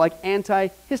 like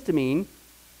antihistamine.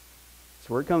 That's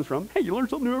where it comes from. Hey, you learn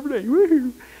something new every day.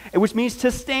 Woo-hoo. Which means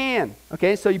to stand.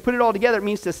 Okay, so you put it all together. It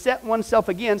means to set oneself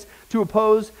against, to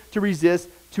oppose, to resist,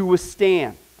 to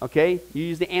withstand. Okay, you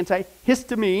use the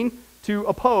antihistamine to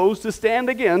oppose, to stand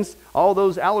against all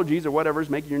those allergies or whatever's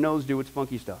making your nose do its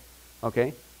funky stuff.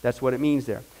 Okay, that's what it means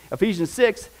there. Ephesians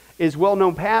 6 is a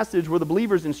well-known passage where the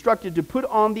believer is instructed to put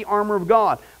on the armor of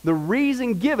God. The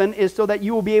reason given is so that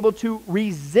you will be able to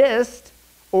resist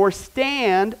or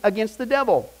stand against the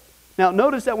devil. Now,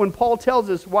 notice that when Paul tells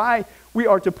us why we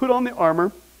are to put on the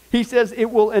armor, he says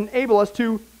it will enable us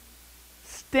to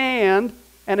stand,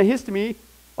 antihistamine,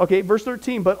 okay, verse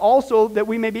 13, but also that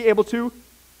we may be able to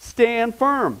stand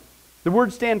firm. The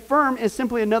word stand firm is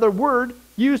simply another word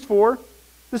used for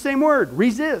the same word,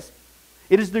 resist.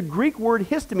 It is the Greek word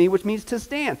histemi, which means to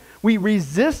stand. We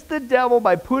resist the devil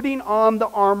by putting on the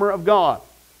armor of God.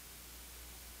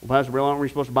 Well, Pastor Bill, aren't we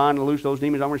supposed to bind and loose those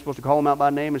demons? Aren't we supposed to call them out by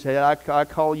name and say, I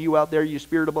call you out there, you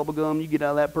spirit of bubblegum, you get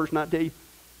out of that person, I tell you?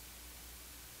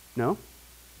 No.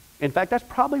 In fact, that's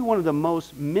probably one of the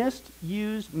most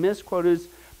misused, misquoted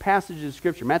passages of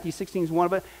Scripture. Matthew 16 is one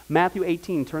of it. Matthew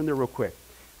 18, turn there real quick.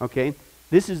 Okay?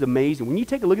 This is amazing. When you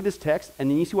take a look at this text and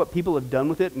then you see what people have done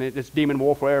with it, and it's demon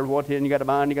warfare, and you got to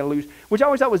bind, you got to loose, which I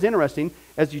always thought was interesting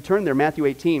as you turn there, Matthew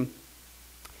 18.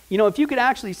 If you could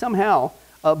actually somehow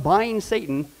bind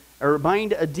Satan or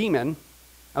bind a demon,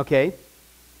 okay,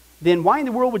 then why in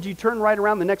the world would you turn right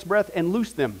around the next breath and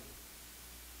loose them?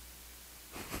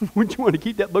 Wouldn't you want to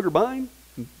keep that booger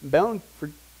bound?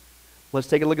 Let's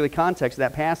take a look at the context of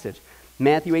that passage.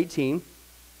 Matthew 18,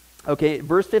 okay,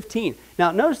 verse 15.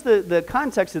 Now, notice the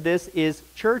context of this is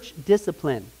church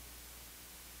discipline.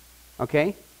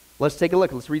 Okay? Let's take a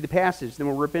look. Let's read the passage, then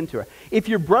we'll rip into it. If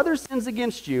your brother sins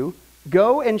against you,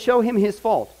 go and show him his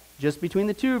fault, just between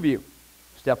the two of you.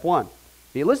 Step 1.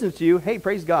 If he listens to you, hey,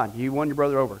 praise God, you won your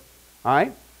brother over. All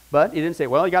right? But he didn't say,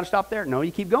 well, you got to stop there. No,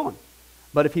 you keep going.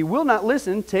 But if he will not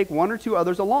listen, take 1 or 2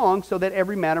 others along, so that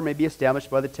every matter may be established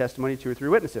by the testimony of 2 or 3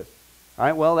 witnesses. All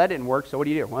right, well, that didn't work, so what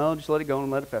do you do? Well, just let it go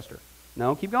and let it fester.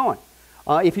 No, keep going.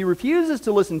 If he refuses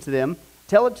to listen to them,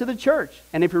 tell it to the church.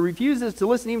 And if he refuses to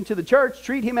listen even to the church,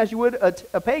 treat him as you would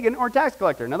a pagan or a tax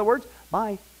collector. In other words,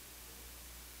 bye.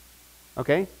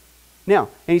 Okay? Now,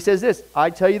 and he says this, I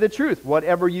tell you the truth,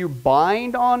 whatever you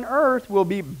bind on earth will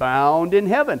be bound in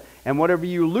heaven, and whatever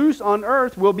you loose on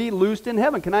earth will be loosed in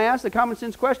heaven. Can I ask the common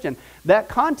sense question? That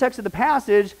context of the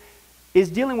passage is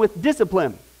dealing with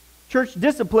discipline, church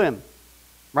discipline,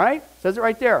 right? It says it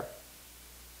right there.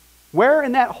 Where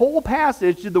in that whole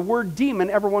passage did the word demon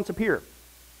ever once appear?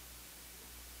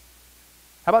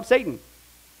 How about Satan?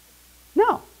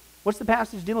 No. What's the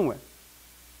passage dealing with?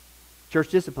 Church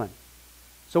discipline.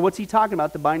 So what's he talking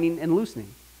about? The binding and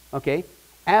loosening. Okay?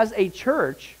 As a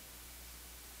church,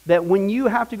 that when you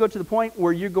have to go to the point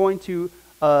where you're going to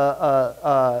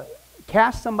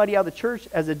cast somebody out of the church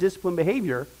as a disciplined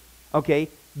behavior, okay,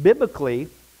 biblically,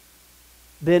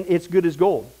 then it's good as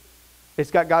gold. It's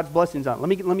got God's blessings on it.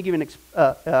 Let me give you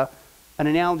an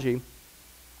analogy.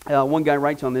 One guy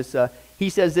writes on this. He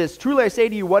says this, truly I say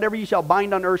to you, whatever you shall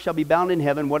bind on earth shall be bound in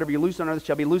heaven. Whatever you loose on earth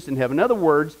shall be loosed in heaven. In other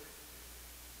words,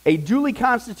 a duly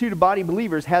constituted body of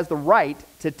believers has the right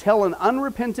to tell an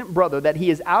unrepentant brother that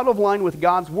he is out of line with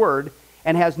God's word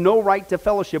and has no right to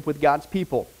fellowship with God's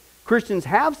people. Christians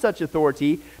have such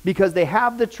authority because they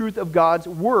have the truth of God's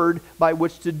word by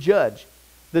which to judge.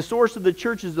 The source of the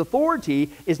church's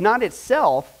authority is not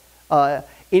itself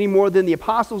any more than the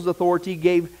apostles' authority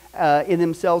gave in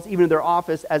themselves, even in their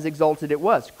office, as exalted it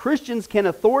was. Christians can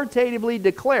authoritatively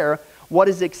declare what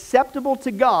is acceptable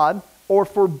to God or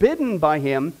forbidden by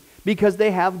him because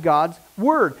they have God's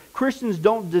word. Christians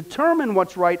don't determine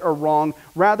what's right or wrong.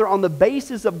 Rather, on the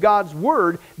basis of God's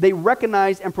word, they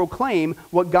recognize and proclaim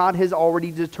what God has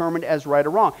already determined as right or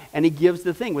wrong. And he gives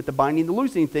the thing with the binding, the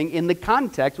loosing thing in the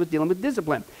context with dealing with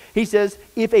discipline. He says,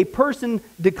 if a person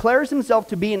declares himself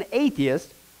to be an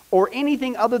atheist or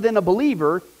anything other than a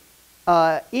believer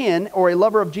in or a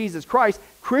lover of Jesus Christ,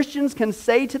 Christians can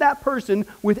say to that person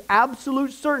with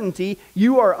absolute certainty,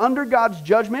 you are under God's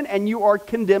judgment and you are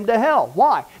condemned to hell.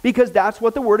 Why? Because that's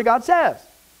what the Word of God says.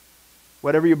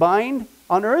 Whatever you bind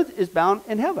on earth is bound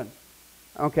in heaven.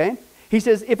 Okay? He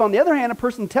says, if on the other hand a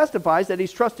person testifies that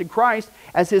he's trusted Christ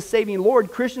as his saving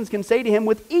Lord, Christians can say to him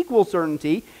with equal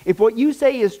certainty, if what you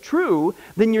say is true,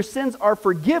 then your sins are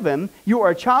forgiven, you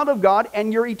are a child of God,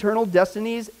 and your eternal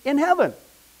destiny is in heaven.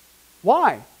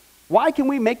 Why? Why can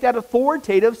we make that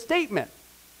authoritative statement?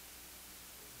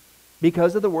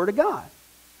 Because of the Word of God.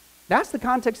 That's the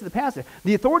context of the passage.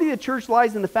 The authority of the church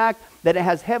lies in the fact that it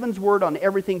has heaven's word on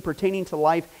everything pertaining to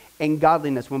life and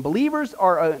godliness. When believers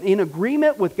are in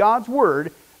agreement with God's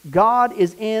word, God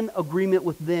is in agreement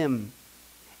with them.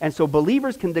 And so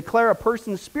believers can declare a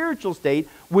person's spiritual state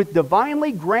with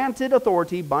divinely granted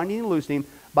authority, binding and loosing,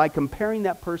 by comparing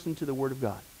that person to the Word of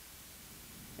God.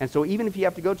 And so even if you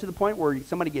have to go to the point where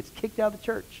somebody gets kicked out of the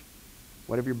church,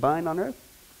 whatever you bind on earth,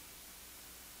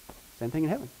 same thing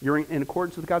in heaven. You're in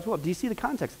accordance with God's will. Do you see the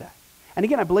context of that? And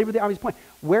again, I belabor the obvious point.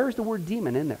 Where is the word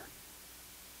demon in there?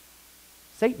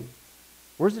 Satan.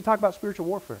 Where does it talk about spiritual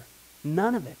warfare?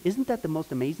 None of it. Isn't that the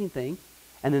most amazing thing?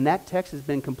 And then that text has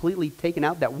been completely taken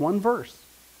out, that one verse,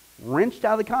 wrenched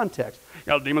out of the context.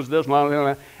 You know, demons this, blah,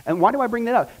 blah, blah. And why do I bring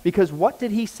that up? Because what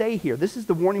did he say here? This is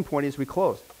the warning point as we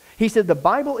close. He said the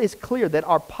Bible is clear that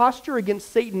our posture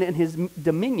against Satan and his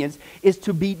dominions is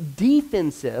to be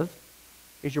defensive,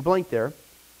 is your blank there,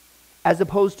 as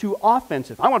opposed to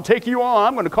offensive. I'm going to take you on.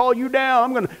 I'm going to call you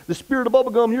down. The spirit of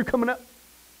bubblegum, you're coming up.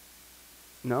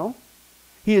 No.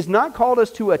 He has not called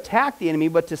us to attack the enemy,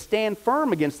 but to stand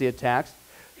firm against the attacks.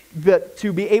 But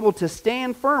to be able to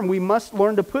stand firm, we must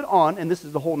learn to put on, and this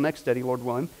is the whole next study, Lord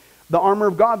willing, the armor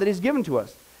of God that he's given to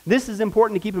us. This is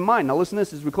important to keep in mind. Now listen to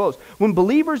this as we close. When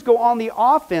believers go on the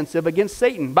offensive against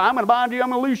Satan, I'm going to bind you, I'm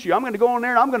going to loose you, I'm going to go in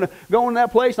there, and I'm going to go in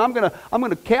that place, I'm going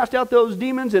to cast out those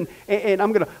demons, and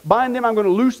I'm going to bind them, I'm going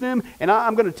to loose them, and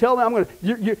I'm going to tell them,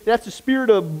 that's the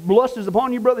spirit of lust is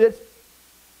upon you, brother.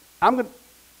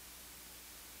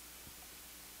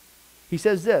 He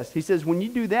says this. He says, when you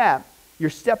do that,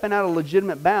 you're stepping out of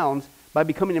legitimate bounds by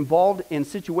becoming involved in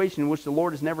situations in which the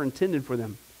Lord has never intended for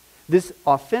them. This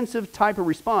offensive type of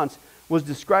response was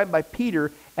described by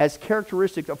Peter as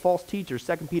characteristic of false teachers.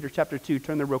 2 Peter chapter 2.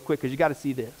 Turn there real quick because you got to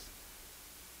see this.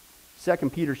 2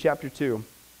 Peter chapter 2.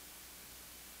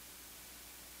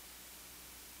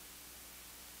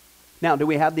 Now, do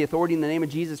we have the authority in the name of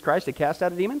Jesus Christ to cast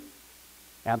out a demon?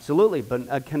 Absolutely. But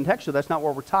contextually, that's not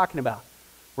what we're talking about.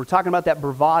 We're talking about that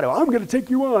bravado. I'm going to take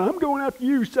you on. I'm going after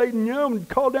you, Satan. You know, I'm going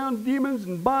to call down demons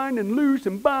and bind and loose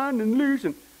and bind and loose.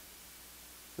 And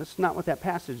that's not what that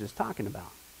passage is talking about.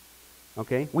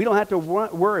 Okay? We don't have to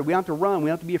worry. We don't have to run. We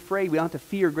don't have to be afraid. We don't have to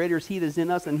fear. Greater is he that is in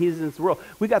us than he that is in this world.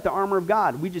 We got the armor of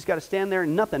God. We just got to stand there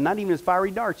and nothing, not even his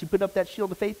fiery darts. You put up that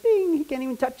shield of faith, bing, he can't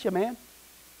even touch you, man.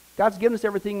 God's given us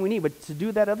everything we need, but to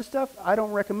do that other stuff, I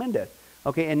don't recommend it.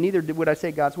 Okay, and neither would I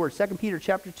say God's word. 2 Peter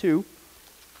chapter 2,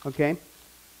 okay,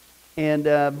 and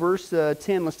verse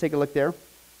 10, let's take a look there.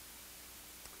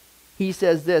 He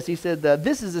says this, he said,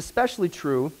 this is especially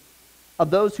true of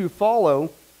those who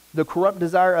follow the corrupt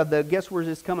desire of the, guess where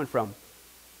this coming from?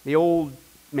 The old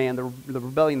man, the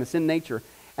rebellion, the sin nature.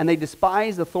 And they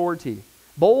despise authority.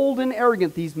 Bold and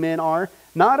arrogant these men are,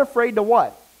 not afraid to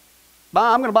what?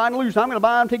 I'm going to buy and lose. I'm going to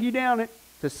buy and take you down.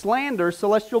 To slander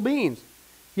celestial beings.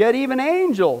 Yet even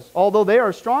angels, although they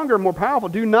are stronger and more powerful,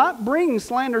 do not bring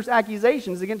slanderous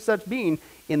accusations against such being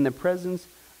in the presence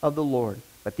of the Lord.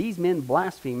 But these men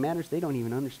blaspheme matters they don't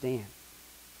even understand.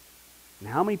 And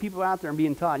how many people out there are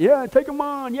being taught, yeah, take them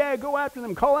on, yeah, go after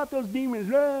them, call out those demons.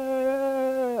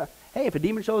 Hey, if a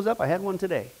demon shows up, I had one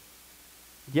today.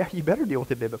 Yeah, you better deal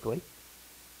with it biblically.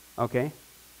 Okay?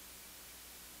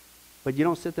 But you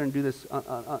don't sit there and do this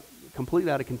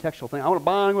completely out of contextual thing. I want to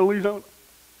buy, I'm going to lose out.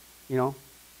 You know?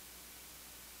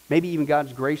 Maybe even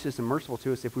God's gracious and merciful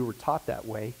to us if we were taught that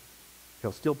way.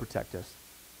 He'll still protect us.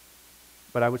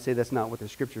 But I would say that's not what the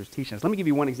Scripture is teaching us. Let me give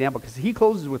you one example, because he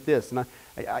closes with this. And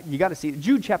you got to see it.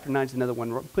 Jude chapter 9 is another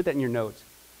one. Put that in your notes.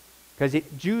 Because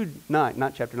Jude 9,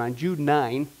 not chapter 9, Jude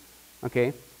 9,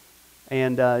 okay,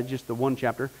 and just the one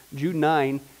chapter, Jude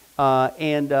 9,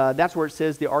 and that's where it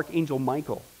says the archangel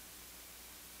Michael.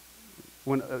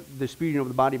 When disputing over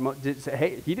the body, did say,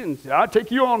 hey, he didn't say, I'll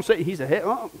take you on. He said, hey,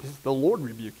 the Lord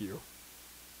rebuke you.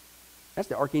 That's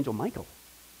the archangel Michael.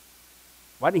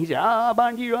 Why didn't he say, I'll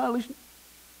bind you, I'll loose you?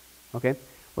 Okay,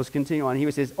 let's continue on. He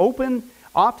says,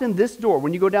 often this door,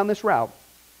 when you go down this route,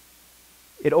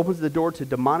 it opens the door to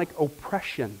demonic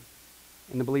oppression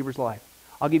in the believer's life.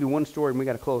 I'll give you one story and we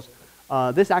got to close.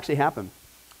 This actually happened.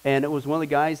 And it was one of the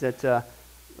guys that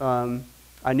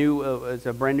I knew as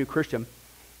a brand new Christian.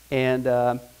 And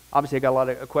obviously I got a lot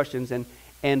of questions.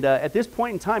 And at this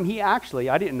point in time, he actually,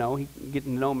 I didn't know,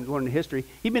 getting to know him, learning history,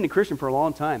 he'd been a Christian for a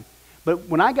long time. But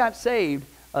when I got saved,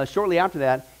 shortly after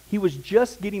that, he was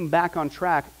just getting back on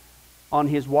track on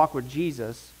his walk with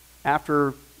Jesus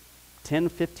after 10,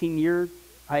 15-year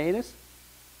hiatus.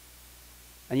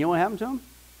 And you know what happened to him?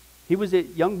 He was a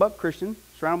young buck Christian,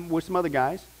 surrounded with some other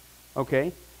guys,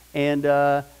 okay? And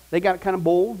they got kind of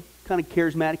bold, kind of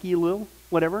charismatic-y a little,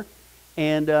 whatever.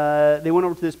 And they went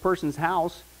over to this person's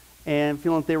house and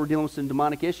feeling like they were dealing with some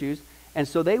demonic issues. And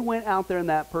so they went out there in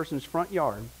that person's front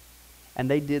yard and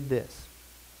they did this.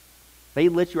 They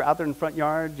let you out there in the front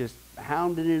yard, just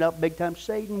hounding it up big time.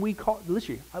 Satan, we call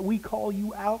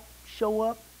you out, show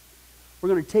up. We're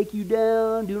going to take you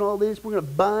down, doing all this. We're going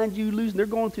to bind you loose. And they're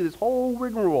going through this whole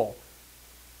rigmarole.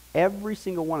 Every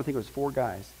single one, I think it was 4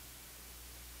 guys,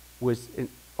 was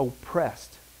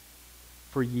oppressed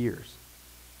for years.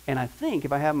 And I think,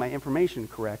 if I have my information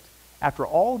correct, after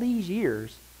all these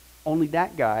years, only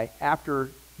that guy, after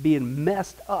being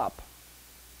messed up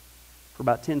for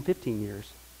about 10, 15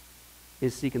 years,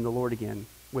 is seeking the Lord again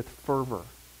with fervor. I'm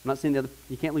not saying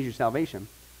you can't lose your salvation,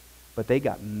 but they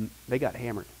got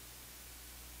hammered.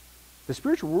 The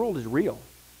spiritual world is real.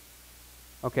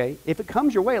 Okay? If it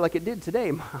comes your way like it did today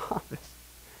in my office,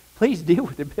 please deal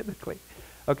with it biblically.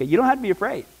 Okay, you don't have to be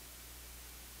afraid.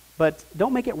 But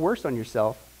don't make it worse on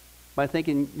yourself by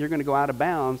thinking you're going to go out of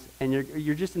bounds and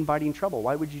you're just inviting trouble.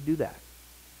 Why would you do that?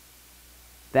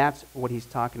 That's what he's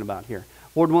talking about here.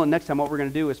 Lord willing, next time what we're going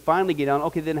to do is finally get on,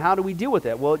 okay, then how do we deal with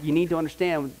it? Well, you need to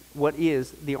understand what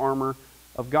is the armor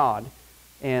of God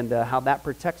and how that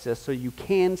protects us so you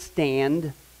can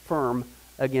stand firm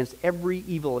against every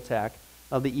evil attack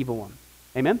of the evil one.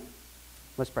 Amen?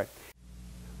 Let's pray.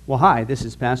 Well, hi, this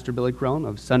is Pastor Billy Crone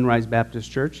of Sunrise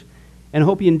Baptist Church, and I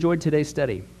hope you enjoyed today's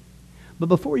study. But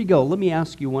before you go, let me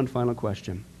ask you one final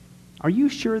question. Are you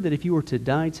sure that if you were to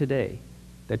die today,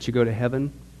 that you go to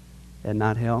heaven and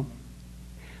not hell?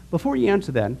 Before you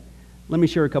answer that, let me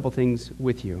share a couple things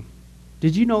with you.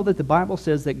 Did you know that the Bible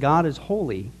says that God is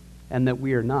holy and that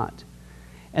we are not?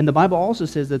 And the Bible also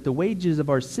says that the wages of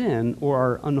our sin or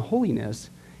our unholiness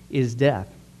is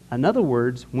death. In other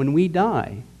words, when we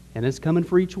die, and it's coming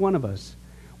for each one of us,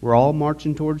 we're all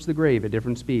marching towards the grave at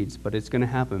different speeds, but it's going to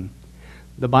happen.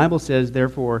 The Bible says,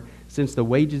 therefore, since the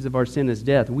wages of our sin is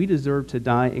death, we deserve to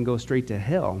die and go straight to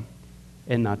hell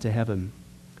and not to heaven.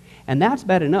 And that's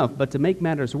bad enough, but to make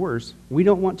matters worse, we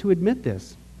don't want to admit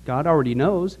this. God already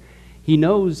knows. He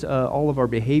knows all of our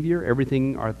behavior,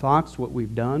 everything, our thoughts, what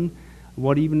we've done,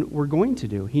 what even we're going to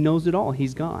do. He knows it all.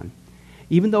 He's gone.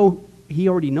 Even though he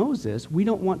already knows this, we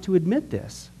don't want to admit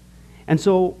this. And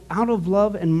so out of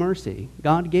love and mercy,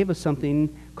 God gave us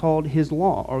something called his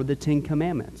law, or the 10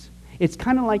 Commandments. It's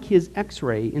kind of like his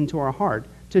x-ray into our heart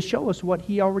to show us what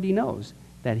he already knows,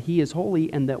 that he is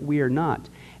holy and that we are not.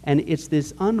 And it's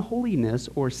this unholiness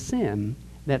or sin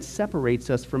that separates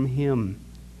us from him.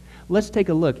 Let's take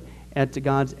a look at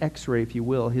God's x-ray, if you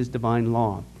will, his divine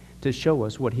law, to show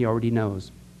us what he already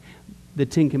knows. The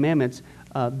 10 Commandments,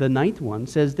 the 9th one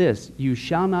says this: you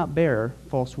shall not bear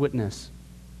false witness.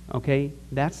 Okay?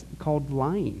 That's called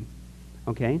lying.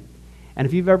 Okay? And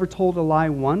if you've ever told a lie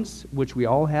once, which we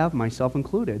all have, myself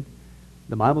included,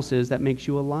 the Bible says that makes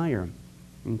you a liar.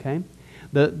 Okay?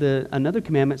 Another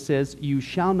commandment says, you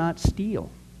shall not steal.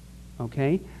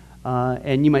 Okay?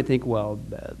 And you might think, well,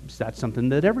 that's something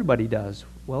that everybody does.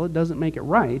 Well, it doesn't make it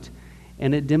right,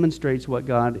 and it demonstrates what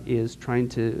God is trying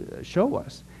to show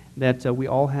us, that we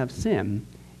all have sin,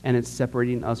 and it's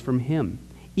separating us from him.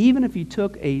 Even if you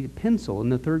took a pencil in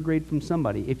the 3rd grade from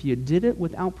somebody, if you did it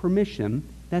without permission,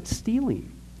 that's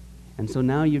stealing. And so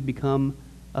now you've become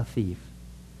a thief.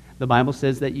 The Bible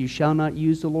says that you shall not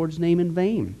use the Lord's name in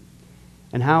vain.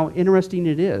 And how interesting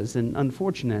it is and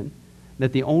unfortunate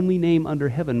that the only name under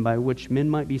heaven by which men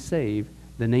might be saved,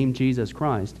 the name Jesus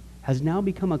Christ, has now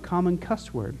become a common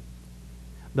cuss word.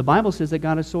 The Bible says that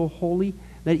God is so holy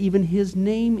that even his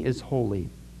name is holy.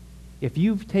 If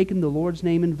you've taken the Lord's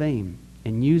name in vain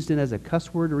and used it as a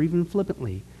cuss word or even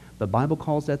flippantly, the Bible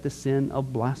calls that the sin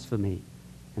of blasphemy.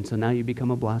 And so now you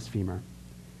become a blasphemer.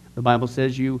 The Bible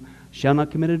says you shall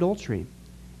not commit adultery.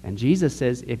 And Jesus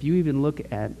says if you even look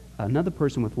at another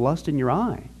person with lust in your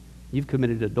eye, you've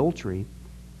committed adultery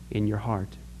in your heart.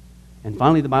 And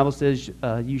finally, the Bible says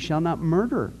you shall not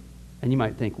murder. And you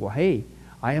might think, well, hey,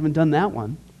 I haven't done that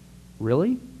one.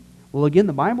 Really? Well, again,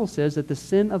 the Bible says that the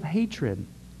sin of hatred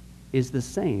is the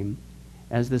same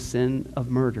as the sin of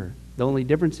murder. The only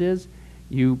difference is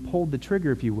you pulled the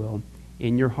trigger, if you will,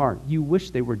 in your heart. You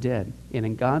wish they were dead. And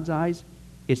in God's eyes,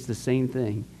 it's the same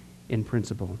thing in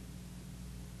principle.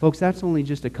 Folks, that's only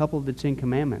just a couple of the 10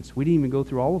 Commandments. We didn't even go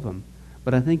through all of them.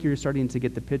 But I think you're starting to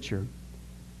get the picture.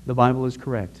 The Bible is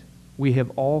correct. We have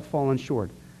all fallen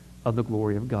short of the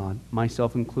glory of God,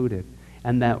 myself included,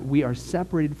 and that we are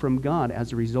separated from God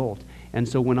as a result. And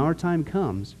so when our time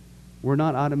comes, we're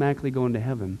not automatically going to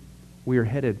heaven. We are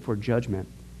headed for judgment.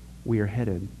 We are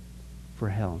headed for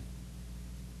hell.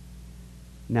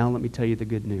 Now let me tell you the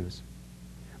good news.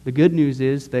 The good news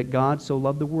is that God so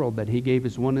loved the world that he gave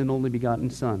his one and only begotten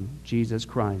Son, Jesus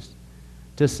Christ,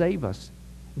 to save us.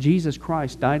 Jesus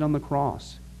Christ died on the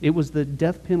cross. It was the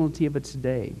death penalty of its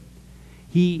day.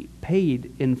 He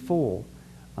paid in full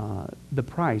the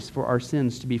price for our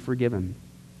sins to be forgiven.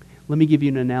 Let me give you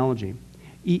an analogy.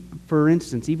 For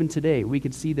instance, even today, we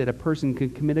could see that a person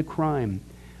could commit a crime.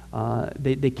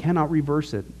 They cannot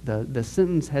reverse it. The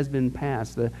sentence has been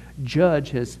passed. The judge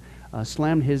has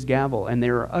slammed his gavel, and they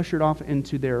are ushered off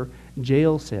into their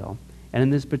jail cell. And in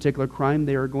this particular crime,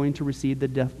 they are going to receive the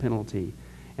death penalty.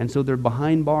 And so they're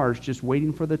behind bars just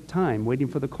waiting for the time, waiting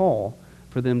for the call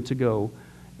for them to go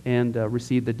and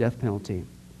receive the death penalty.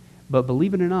 But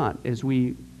believe it or not, as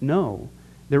we know,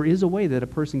 there is a way that a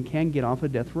person can get off a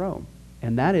death row.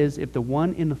 And that is if the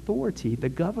one in authority, the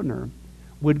governor,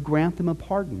 would grant them a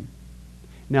pardon.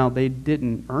 Now, they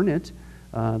didn't earn it.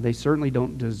 They certainly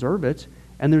don't deserve it.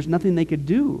 And there's nothing they could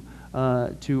do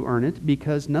to earn it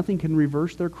because nothing can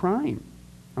reverse their crime.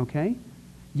 Okay?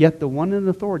 Yet the one in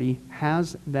authority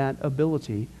has that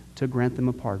ability to grant them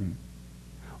a pardon.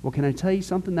 Well, can I tell you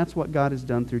something? That's what God has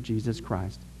done through Jesus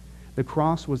Christ. The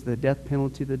cross was the death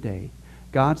penalty of the day.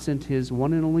 God sent his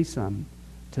one and only Son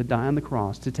to die on the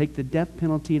cross, to take the death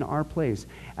penalty in our place,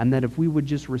 and that if we would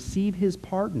just receive his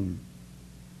pardon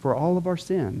for all of our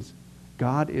sins,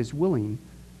 God is willing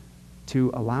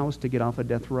to allow us to get off a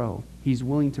death row. He's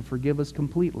willing to forgive us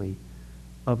completely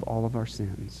of all of our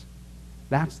sins.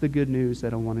 That's the good news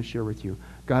that I want to share with you.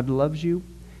 God loves you.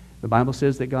 The Bible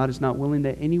says that God is not willing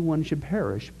that anyone should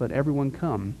perish, but everyone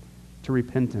come to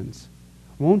repentance.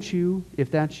 Won't you, if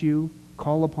that's you,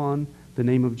 call upon the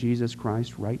name of Jesus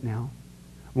Christ right now?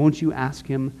 Won't you ask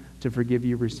him to forgive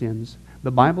you your sins?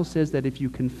 The Bible says that if you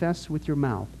confess with your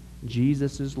mouth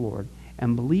Jesus is Lord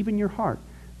and believe in your heart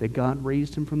that God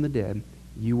raised him from the dead,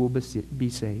 you will be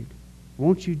saved.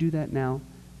 Won't you do that now,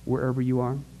 wherever you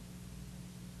are?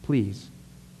 Please,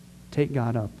 take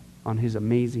God up on his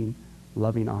amazing,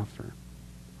 loving offer.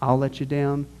 I'll let you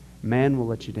down. Man will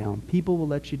let you down. People will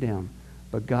let you down.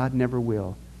 But God never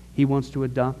will. He wants to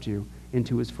adopt you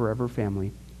into his forever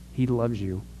family. He loves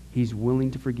you. He's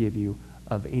willing to forgive you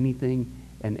of anything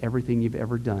and everything you've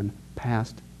ever done,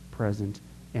 past, present,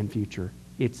 and future.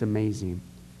 It's amazing.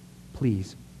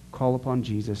 Please, call upon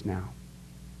Jesus now.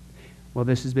 Well,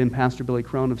 this has been Pastor Billy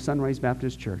Crone of Sunrise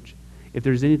Baptist Church. If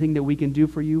there's anything that we can do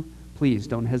for you, please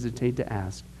don't hesitate to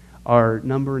ask. Our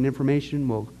number and information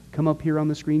will come up here on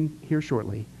the screen here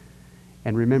shortly.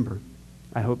 And remember,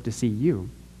 I hope to see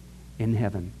you in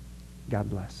heaven.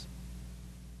 God bless.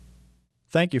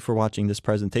 Thank you for watching this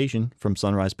presentation from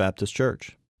Sunrise Baptist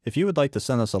Church. If you would like to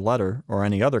send us a letter or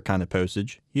any other kind of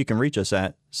postage, you can reach us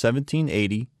at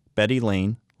 1780 Betty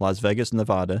Lane, Las Vegas,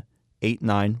 Nevada,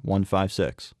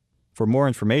 89156. For more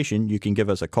information, you can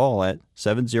give us a call at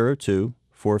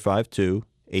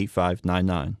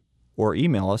 702-452-8599 or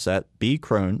email us at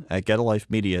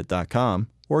bcrone@getalifemedia.com,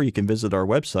 or you can visit our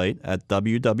website at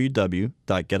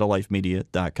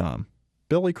www.getalifemedia.com.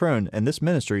 Billy Crone and this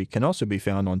ministry can also be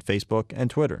found on Facebook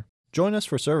and Twitter. Join us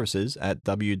for services at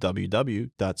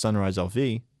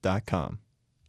www.sunriselv.com.